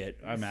 shit.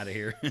 I'm out of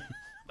here. I'm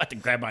about to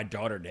grab my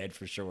daughter dead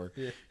for sure.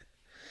 Yeah.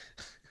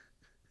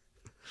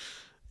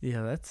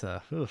 Yeah, that's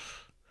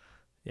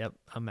Yep,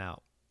 I'm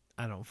out.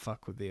 I don't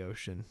fuck with the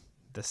ocean.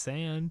 The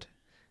sand,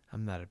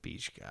 I'm not a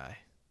beach guy.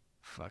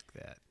 Fuck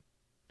that.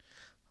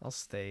 I'll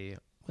stay,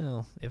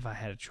 well, if I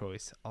had a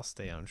choice, I'll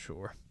stay on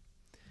shore.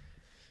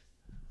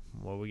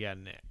 What we got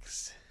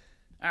next?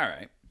 All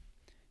right.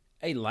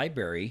 A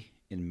library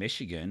in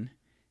Michigan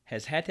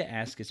has had to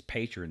ask its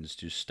patrons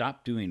to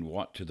stop doing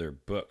what to their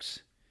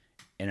books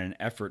in an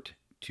effort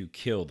to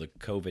kill the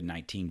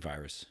COVID-19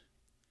 virus.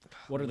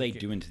 What are they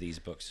doing to these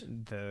books?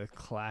 The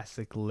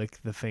classic lick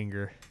the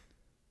finger.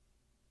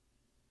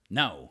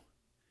 No,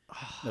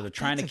 they're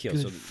trying to kill.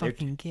 That's a good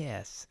fucking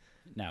guess.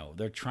 No,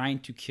 they're trying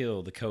to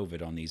kill the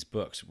COVID on these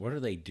books. What are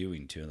they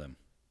doing to them?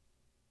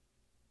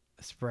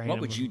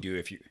 What would you do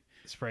if you?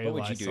 What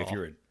would you do if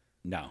you're a?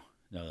 No.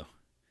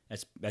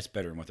 That's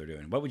better than what they're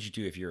doing. What would you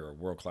do if you're a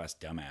world class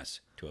dumbass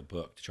to a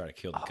book to try to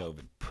kill the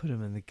COVID? Put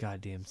them in the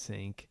goddamn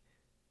sink.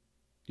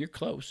 You're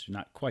close,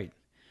 not quite.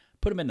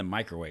 Put them in the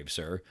microwave,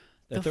 sir.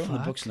 They're throwing the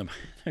books in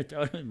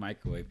the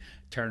microwave.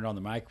 Turn it on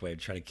the microwave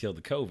to try to kill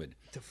the COVID.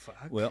 The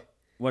fuck? Well,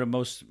 what do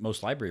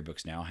most library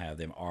books now have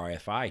them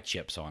RFI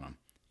chips on them.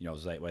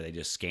 It's that way they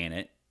just scan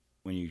it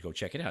when you go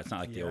check it out. It's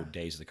not like the old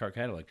days of the card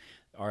catalog.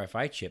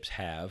 RFI chips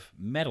have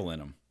metal in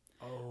them.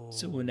 Oh.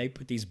 So when they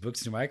put these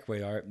books in the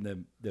microwave,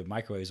 the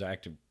microwaves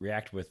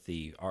react with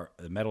the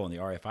metal in the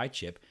RFI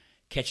chip,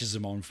 catches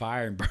them on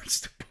fire and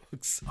burns the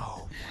books.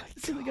 Oh my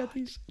god! So they got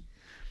these.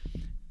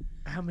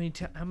 How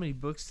many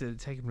books did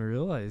it take them to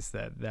realize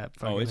that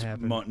fucking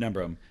happened? A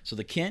number of them. So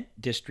the Kent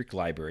District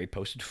Library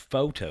posted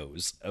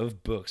photos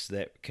of books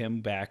that come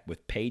back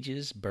with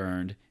pages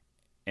burned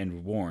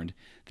and warned.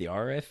 The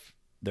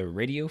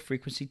radio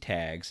frequency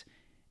tags,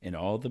 and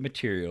all the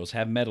materials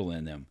have metal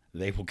in them.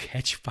 They will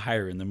catch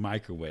fire in the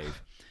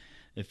microwave.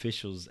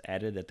 Officials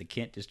added that the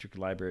Kent District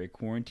Library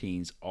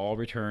quarantines all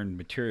returned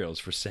materials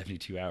for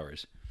 72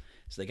 hours.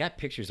 So they got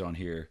pictures on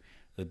here,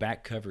 the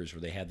back covers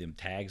where they have them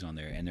tags on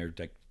there, and they're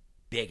like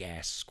big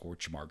ass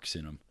scorch marks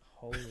in them.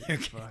 Holy they're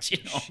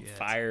catching on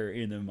fire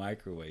in the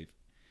microwave.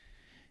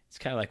 It's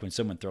kind of like when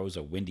someone throws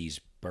a Wendy's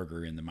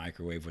burger in the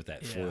microwave with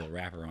that foil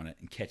wrapper on it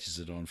and catches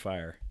it on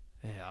fire.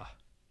 Yeah.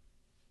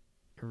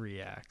 It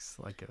reacts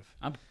like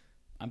a...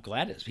 I'm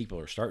glad that people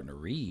are starting to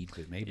read,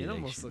 but maybe it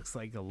almost looks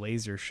like a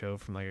laser show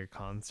from like a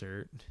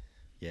concert.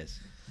 Yes.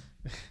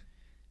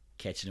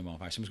 Catching them on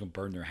fire. Someone's going to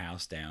burn their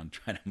house down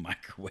trying to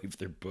microwave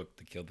their book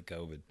to kill the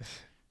COVID.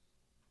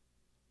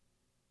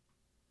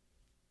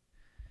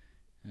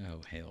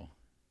 Oh, hell.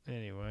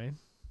 Anyway,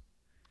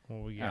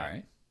 what we got? All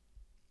right.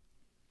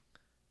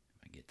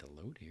 I get the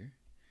load here.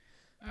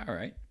 All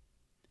right.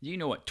 Do you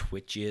know what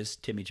Twitch is,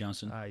 Timmy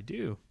Johnson? I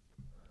do.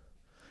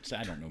 So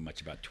I don't know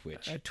much about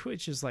Twitch.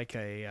 Twitch is like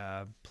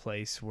a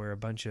place where a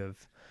bunch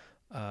of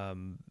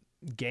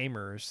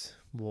gamers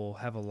will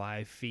have a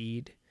live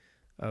feed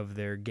of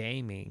their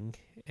gaming,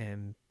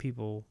 and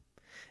people...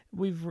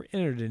 We've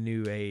entered a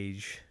new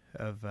age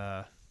of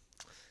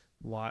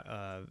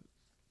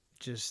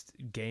just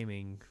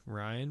gaming,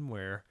 Ryan,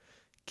 where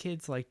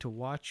kids like to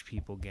watch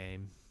people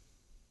game.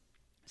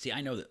 See,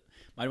 I know that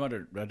my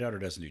daughter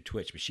doesn't do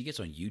Twitch, but she gets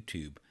on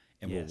YouTube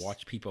and will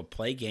watch people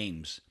play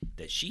games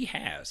that she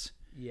has.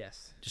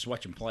 Yes. Just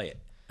watch them play it.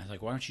 I was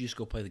like, why don't you just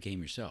go play the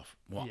game yourself?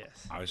 Well,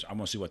 yes. I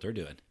want to see what they're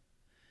doing.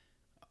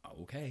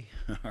 Okay.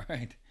 All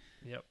right.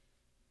 Yep.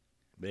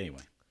 But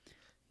anyway.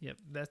 Yep.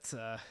 That's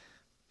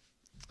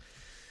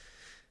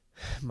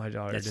my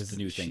daughter. That's the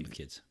new thing with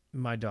kids.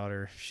 My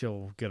daughter,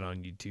 she'll get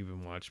on YouTube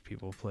and watch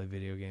people play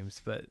video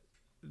games, but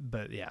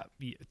yeah,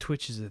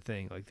 Twitch is a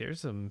thing. Like,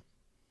 there's some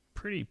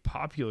pretty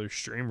popular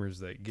streamers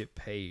that get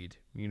paid.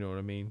 You know what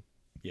I mean?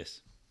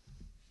 Yes.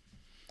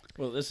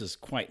 Well, this is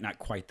not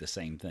quite the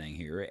same thing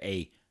here.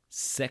 A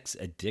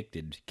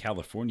sex-addicted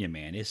California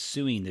man is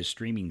suing the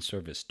streaming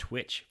service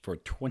Twitch for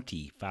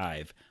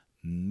 $25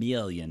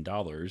 million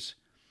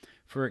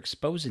for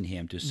exposing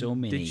him to so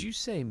many... Did you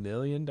say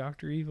million,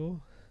 Dr.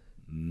 Evil?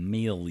 $1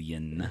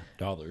 million.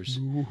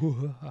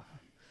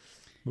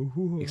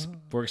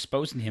 For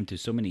exposing him to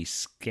so many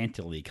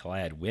scantily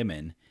clad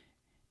women,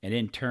 and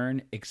in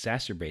turn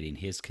exacerbating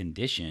his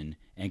condition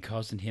and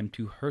causing him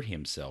to hurt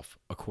himself,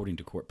 according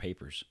to court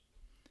papers.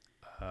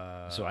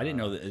 So I didn't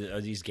know that. Are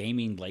these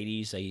gaming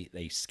ladies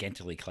they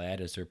scantily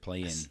clad as they're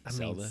playing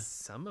Zelda? Mean,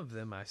 some of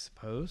them, I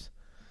suppose.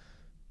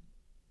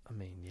 I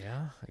mean,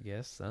 yeah, I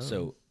guess so.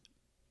 So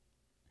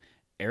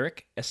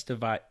Eric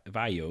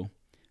Estevallo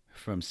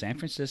from San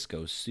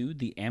Francisco sued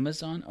the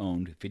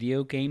Amazon-owned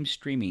video game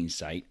streaming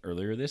site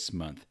earlier this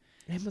month.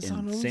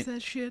 Amazon owns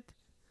that shit?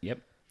 Yep.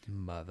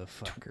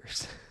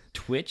 Motherfuckers.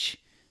 Twitch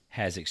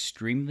has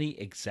extremely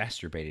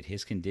exacerbated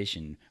his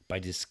condition by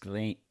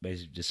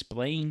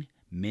displaying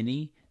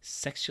many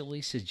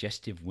sexually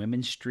suggestive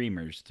women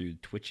streamers through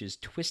Twitch's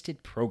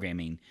twisted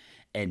programming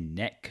and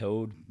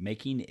netcode,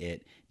 making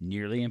it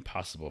nearly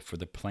impossible for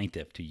the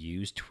plaintiff to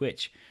use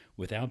Twitch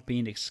without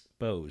being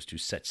exposed to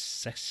such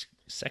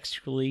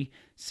sexually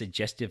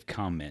suggestive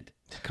content.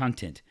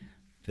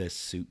 The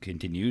suit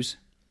continues.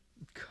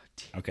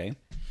 Okay.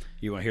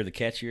 You want to hear the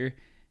catch here?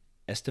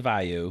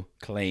 Estevallo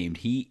claimed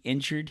he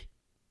injured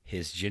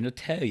his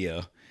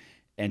genitalia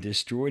and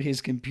destroyed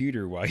his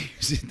computer while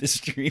using the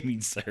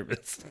streaming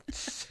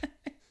service.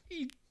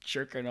 He's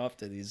jerking off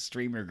to these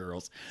streamer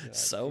girls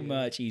so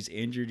much he's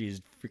injured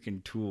his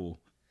freaking tool.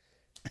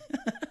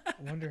 I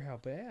wonder how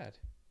bad.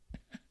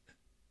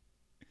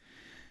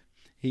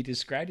 He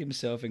described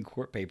himself in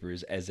court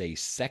papers as a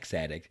sex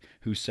addict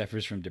who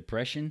suffers from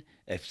depression,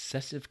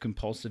 obsessive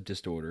compulsive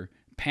disorder,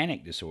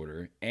 panic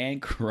disorder,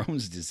 and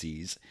Crohn's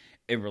disease,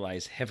 and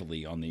relies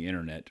heavily on the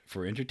internet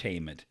for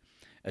entertainment,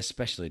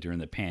 especially during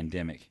the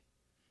pandemic.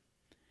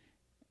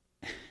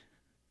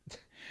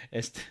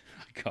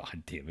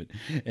 God damn it.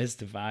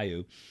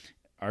 Estevallo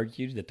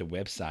argued that the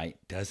website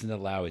doesn't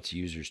allow its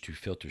users to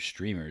filter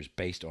streamers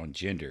based on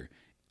gender.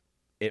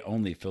 It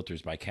only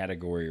filters by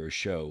category or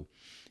show.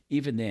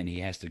 Even then,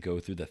 he has to go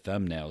through the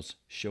thumbnails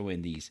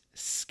showing these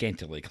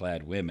scantily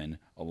clad women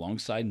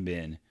alongside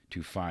men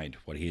to find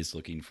what he is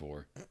looking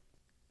for.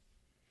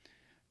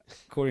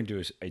 According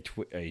to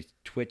a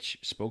Twitch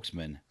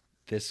spokesman,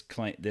 this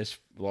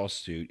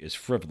lawsuit is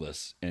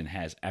frivolous and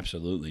has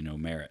absolutely no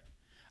merit.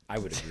 I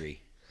would agree.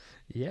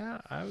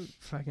 Yeah, I would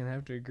fucking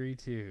have to agree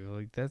too.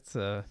 Like that's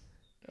Oh,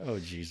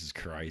 Jesus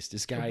Christ.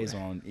 This guy is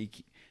on...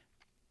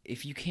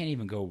 If you can't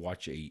even go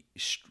watch a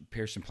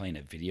person playing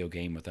a video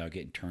game without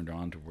getting turned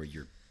on to where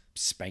you're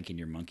spanking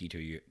your monkey to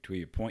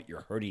your point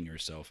you're hurting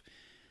yourself,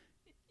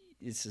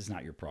 this is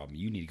not your problem.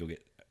 You need to go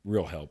get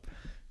real help.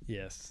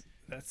 Yes,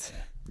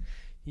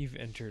 you've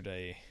entered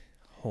a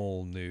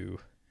whole new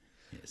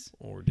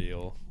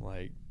ordeal.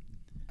 Like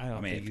I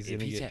don't think he's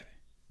gonna get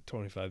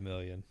 25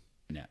 million.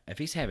 No, if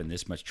he's having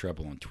this much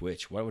trouble on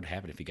Twitch, what would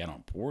happen if he got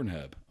on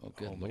Pornhub? Oh,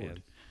 good Lord.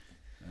 Man.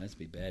 That'd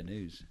be bad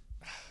news.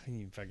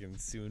 You fucking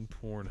suing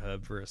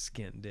Pornhub for a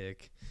skint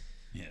dick.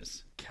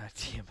 Yes. God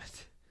damn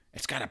it.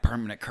 It's got a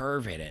permanent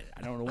curve in it.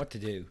 I don't know what to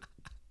do.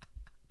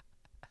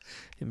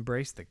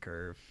 Embrace the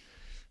curve.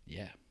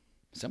 Yeah.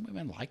 Some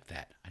women like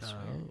that, I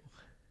swear. Oh.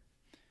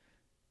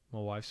 My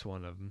wife's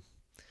one of them.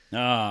 All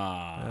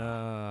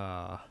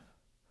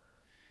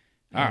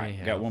right.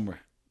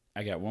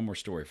 I got one more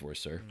story for us,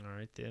 sir. All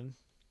right, then.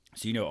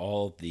 So you know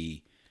all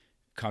the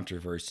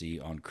controversy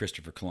on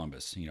Christopher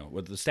Columbus,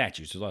 with the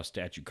statues. There's a lot of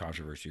statue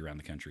controversy around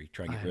the country,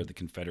 trying to get rid of the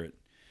Confederate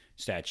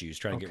statues,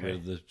 trying to get rid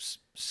of the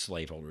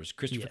slaveholders.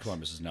 Christopher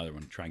Columbus is another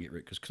one, trying to get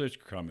rid, because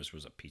Christopher Columbus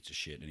was a piece of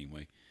shit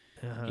anyway.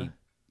 He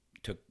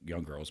took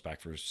young girls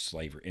back for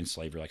slavery,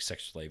 like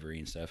sex slavery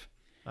and stuff.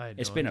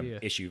 It's been an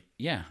issue.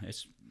 Yeah,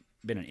 it's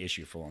been an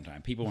issue for a long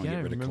time. People want to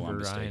get rid of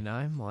Columbus. Ryan,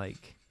 I'm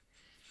like,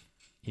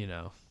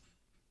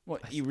 Well,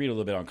 you read a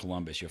little bit on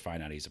Columbus, you'll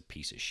find out he's a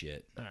piece of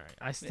shit. All right,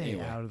 I stay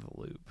out of the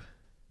loop.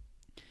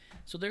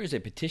 So there is a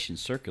petition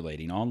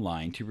circulating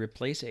online to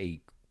replace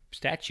a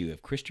statue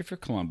of Christopher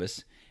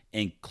Columbus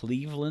in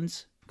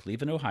Cleveland,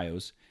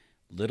 Ohio's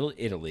Little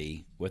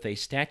Italy with a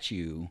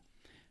statue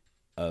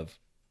of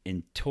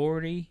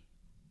Ettore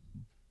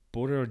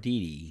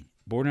Borodini,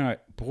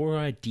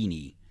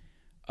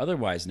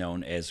 otherwise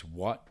known as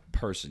what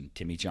person,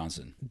 Timmy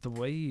Johnson? The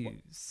way you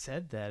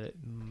said that, it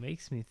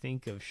makes me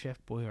think of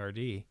Chef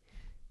Boyardee.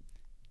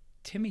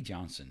 Timmy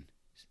Johnson.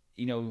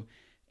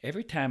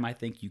 Every time I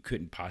think you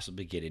couldn't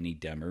possibly get any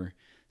dumber,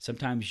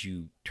 sometimes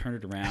you turn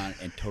it around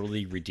and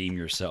totally redeem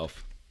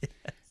yourself. Yes.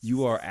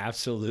 You are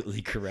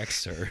absolutely correct,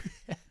 sir.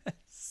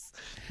 Yes.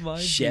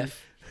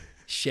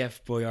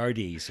 Chef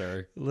Boyardee,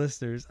 sir.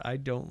 Listeners, I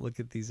don't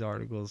look at these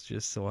articles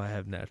just so I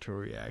have natural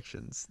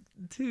reactions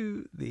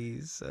to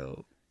these.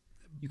 So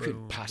you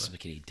couldn't possibly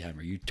get any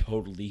dumber. You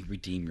totally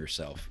redeem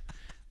yourself.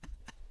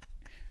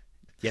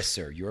 Yes,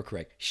 sir. You are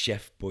correct.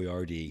 Chef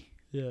Boyardee.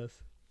 Yes.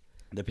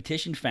 The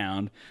petition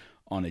found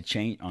on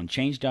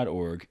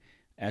change.org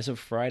as of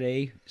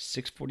Friday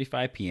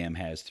 6:45 p.m.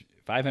 has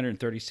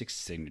 536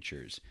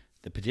 signatures.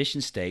 The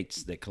petition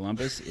states that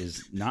Columbus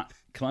is not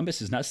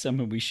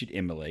someone we should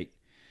emulate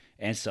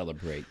and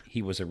celebrate.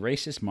 He was a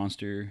racist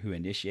monster who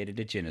initiated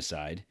a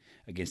genocide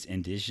against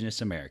indigenous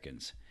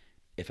Americans.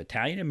 If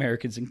Italian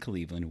Americans in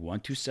Cleveland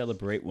want to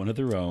celebrate one of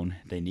their own,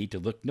 they need to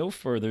look no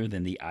further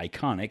than the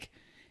iconic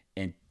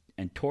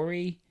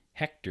Ettore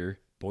Hector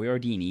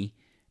Boyardini,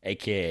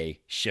 a.k.a.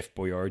 Chef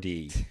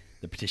Boyardee.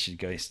 The petition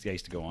goes to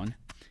go on.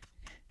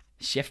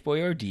 Chef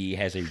Boyardee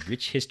has a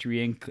rich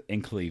history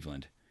in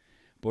Cleveland.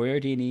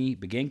 Boyardini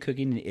began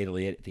cooking in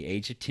Italy at the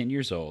age of 10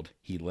 years old.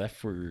 He left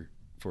for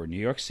New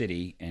York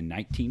City in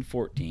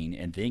 1914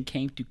 and then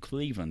came to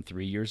Cleveland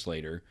 3 years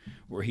later,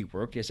 where he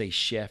worked as a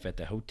chef at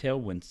the Hotel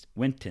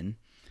Winton,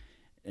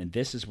 and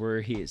this is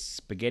where his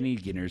spaghetti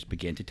dinners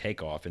began to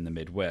take off in the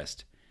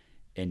Midwest.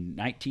 In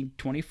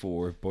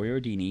 1924,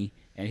 Boyardini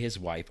and his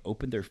wife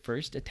opened their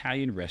first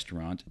Italian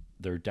restaurant.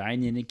 Their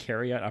dine-in and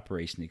carry-out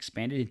operation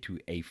expanded into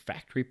a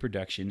factory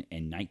production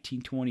in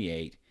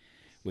 1928,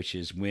 which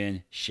is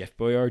when Chef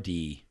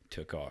Boyardee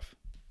took off.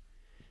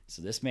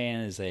 So this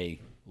man is a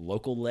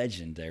local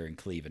legend there in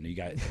Cleveland. You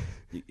got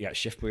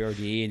Chef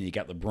Boyardee and you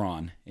got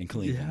LeBron in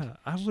Cleveland. Yeah,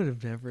 I would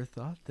have never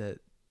thought that.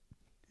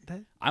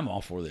 I'm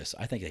all for this.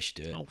 I think they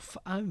should do it. Oh,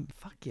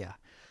 fuck yeah!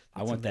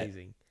 I want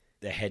amazing.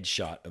 The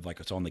headshot of like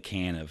what's on the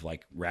can of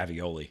like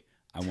ravioli.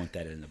 I want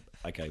that in a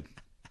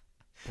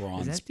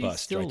bronze is that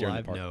bust still right there in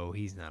alive? the park. No,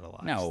 he's not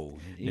alive. No,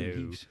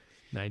 no.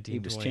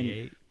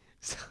 1928.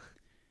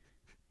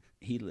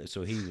 He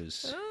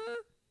was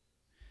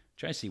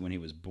trying to see when he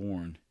was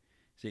born.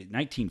 See,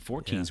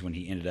 1914 is when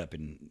he ended up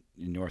in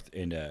New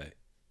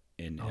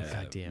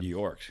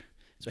York.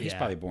 So he's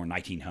probably born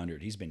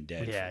 1900. He's been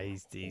dead. Yeah, for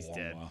he's a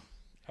dead. while.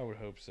 I would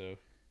hope so.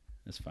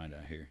 Let's find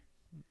out here.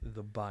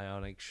 The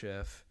Bionic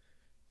Chef.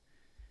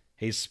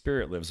 His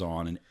spirit lives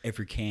on in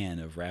every can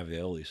of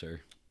ravioli,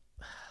 sir.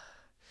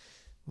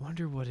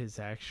 Wonder what his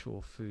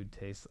actual food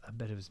tastes. I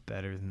bet it was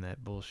better than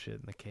that bullshit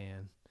in the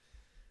can.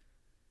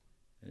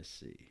 Let's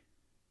see.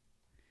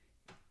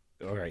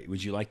 All right.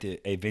 Would you like to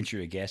venture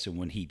a guess on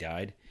when he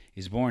died? He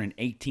was born in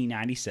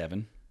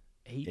 1897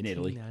 in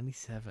Italy.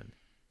 1897.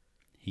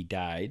 He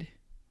died.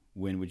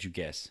 When would you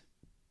guess?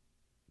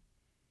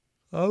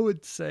 I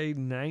would say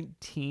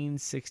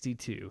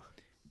 1962.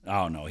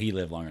 Oh, no. He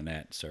lived longer than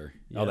that, sir.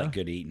 Yeah. All that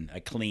good eating.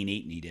 Clean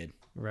eating he did.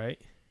 Right?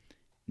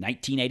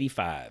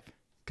 1985.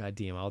 God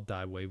damn, I'll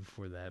die way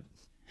before that.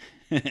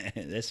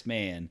 This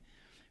man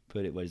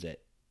put it, what is that?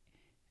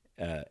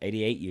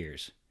 88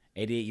 years.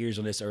 88 years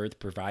on this earth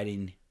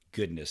providing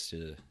goodness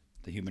to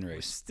the human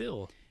race.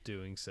 Still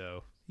doing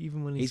so,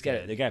 even when he's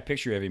dead. They got a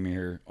picture of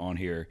him on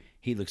here.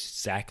 He looks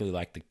exactly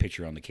like the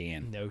picture on the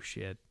can. No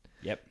shit.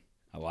 Yep.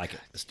 I like it.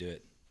 Let's do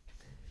it.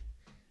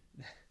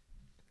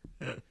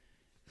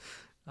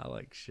 I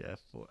like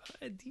Chef.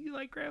 Do you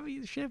like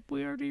Chef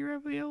Boyardee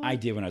ravioli? I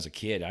did when I was a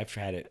kid. I've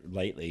had it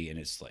lately, and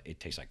it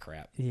tastes like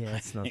crap. Yeah,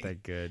 it's not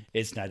that good.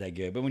 It's not that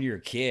good. But when you're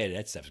a kid,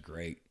 that stuff's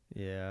great.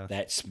 Yeah.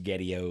 That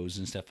SpaghettiOs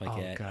and stuff like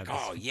that. God,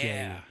 like,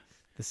 yeah.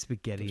 The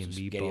spaghetti and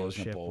meatballs,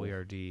 Chef bowl.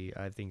 Boyardee.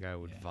 I think I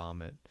would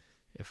vomit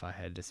if I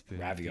had to spoon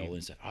ravioli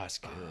and stuff. Oh, it's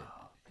good.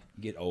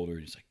 You get older,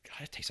 and it's like,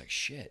 God, it tastes like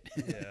shit.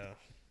 Yeah.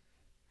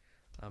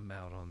 I'm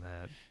out on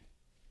that.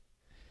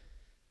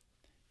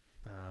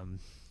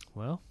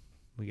 Well,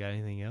 we got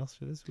anything else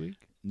for this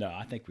week? No,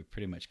 I think we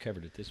pretty much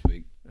covered it this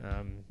week.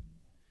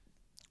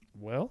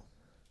 Well,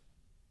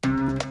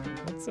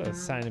 let's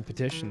sign a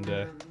petition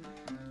to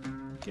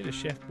get a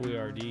Chef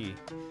Boyardee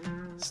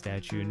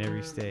statue in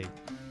every state.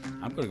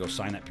 I'm going to go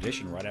sign that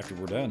petition right after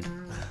we're done.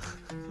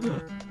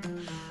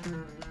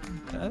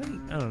 I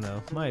don't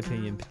know. My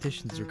opinion,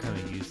 petitions are kind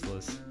of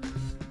useless.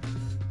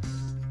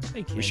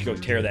 We should go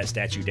tear that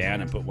statue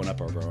down and put one up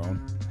of our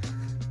own.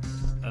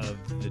 Of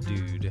the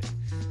dude.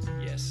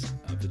 Yes,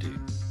 of the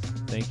dude.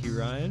 Thank you,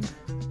 Ryan.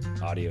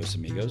 Adios,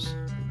 amigos.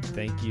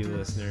 Thank you,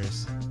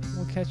 listeners.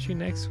 We'll catch you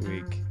next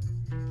week.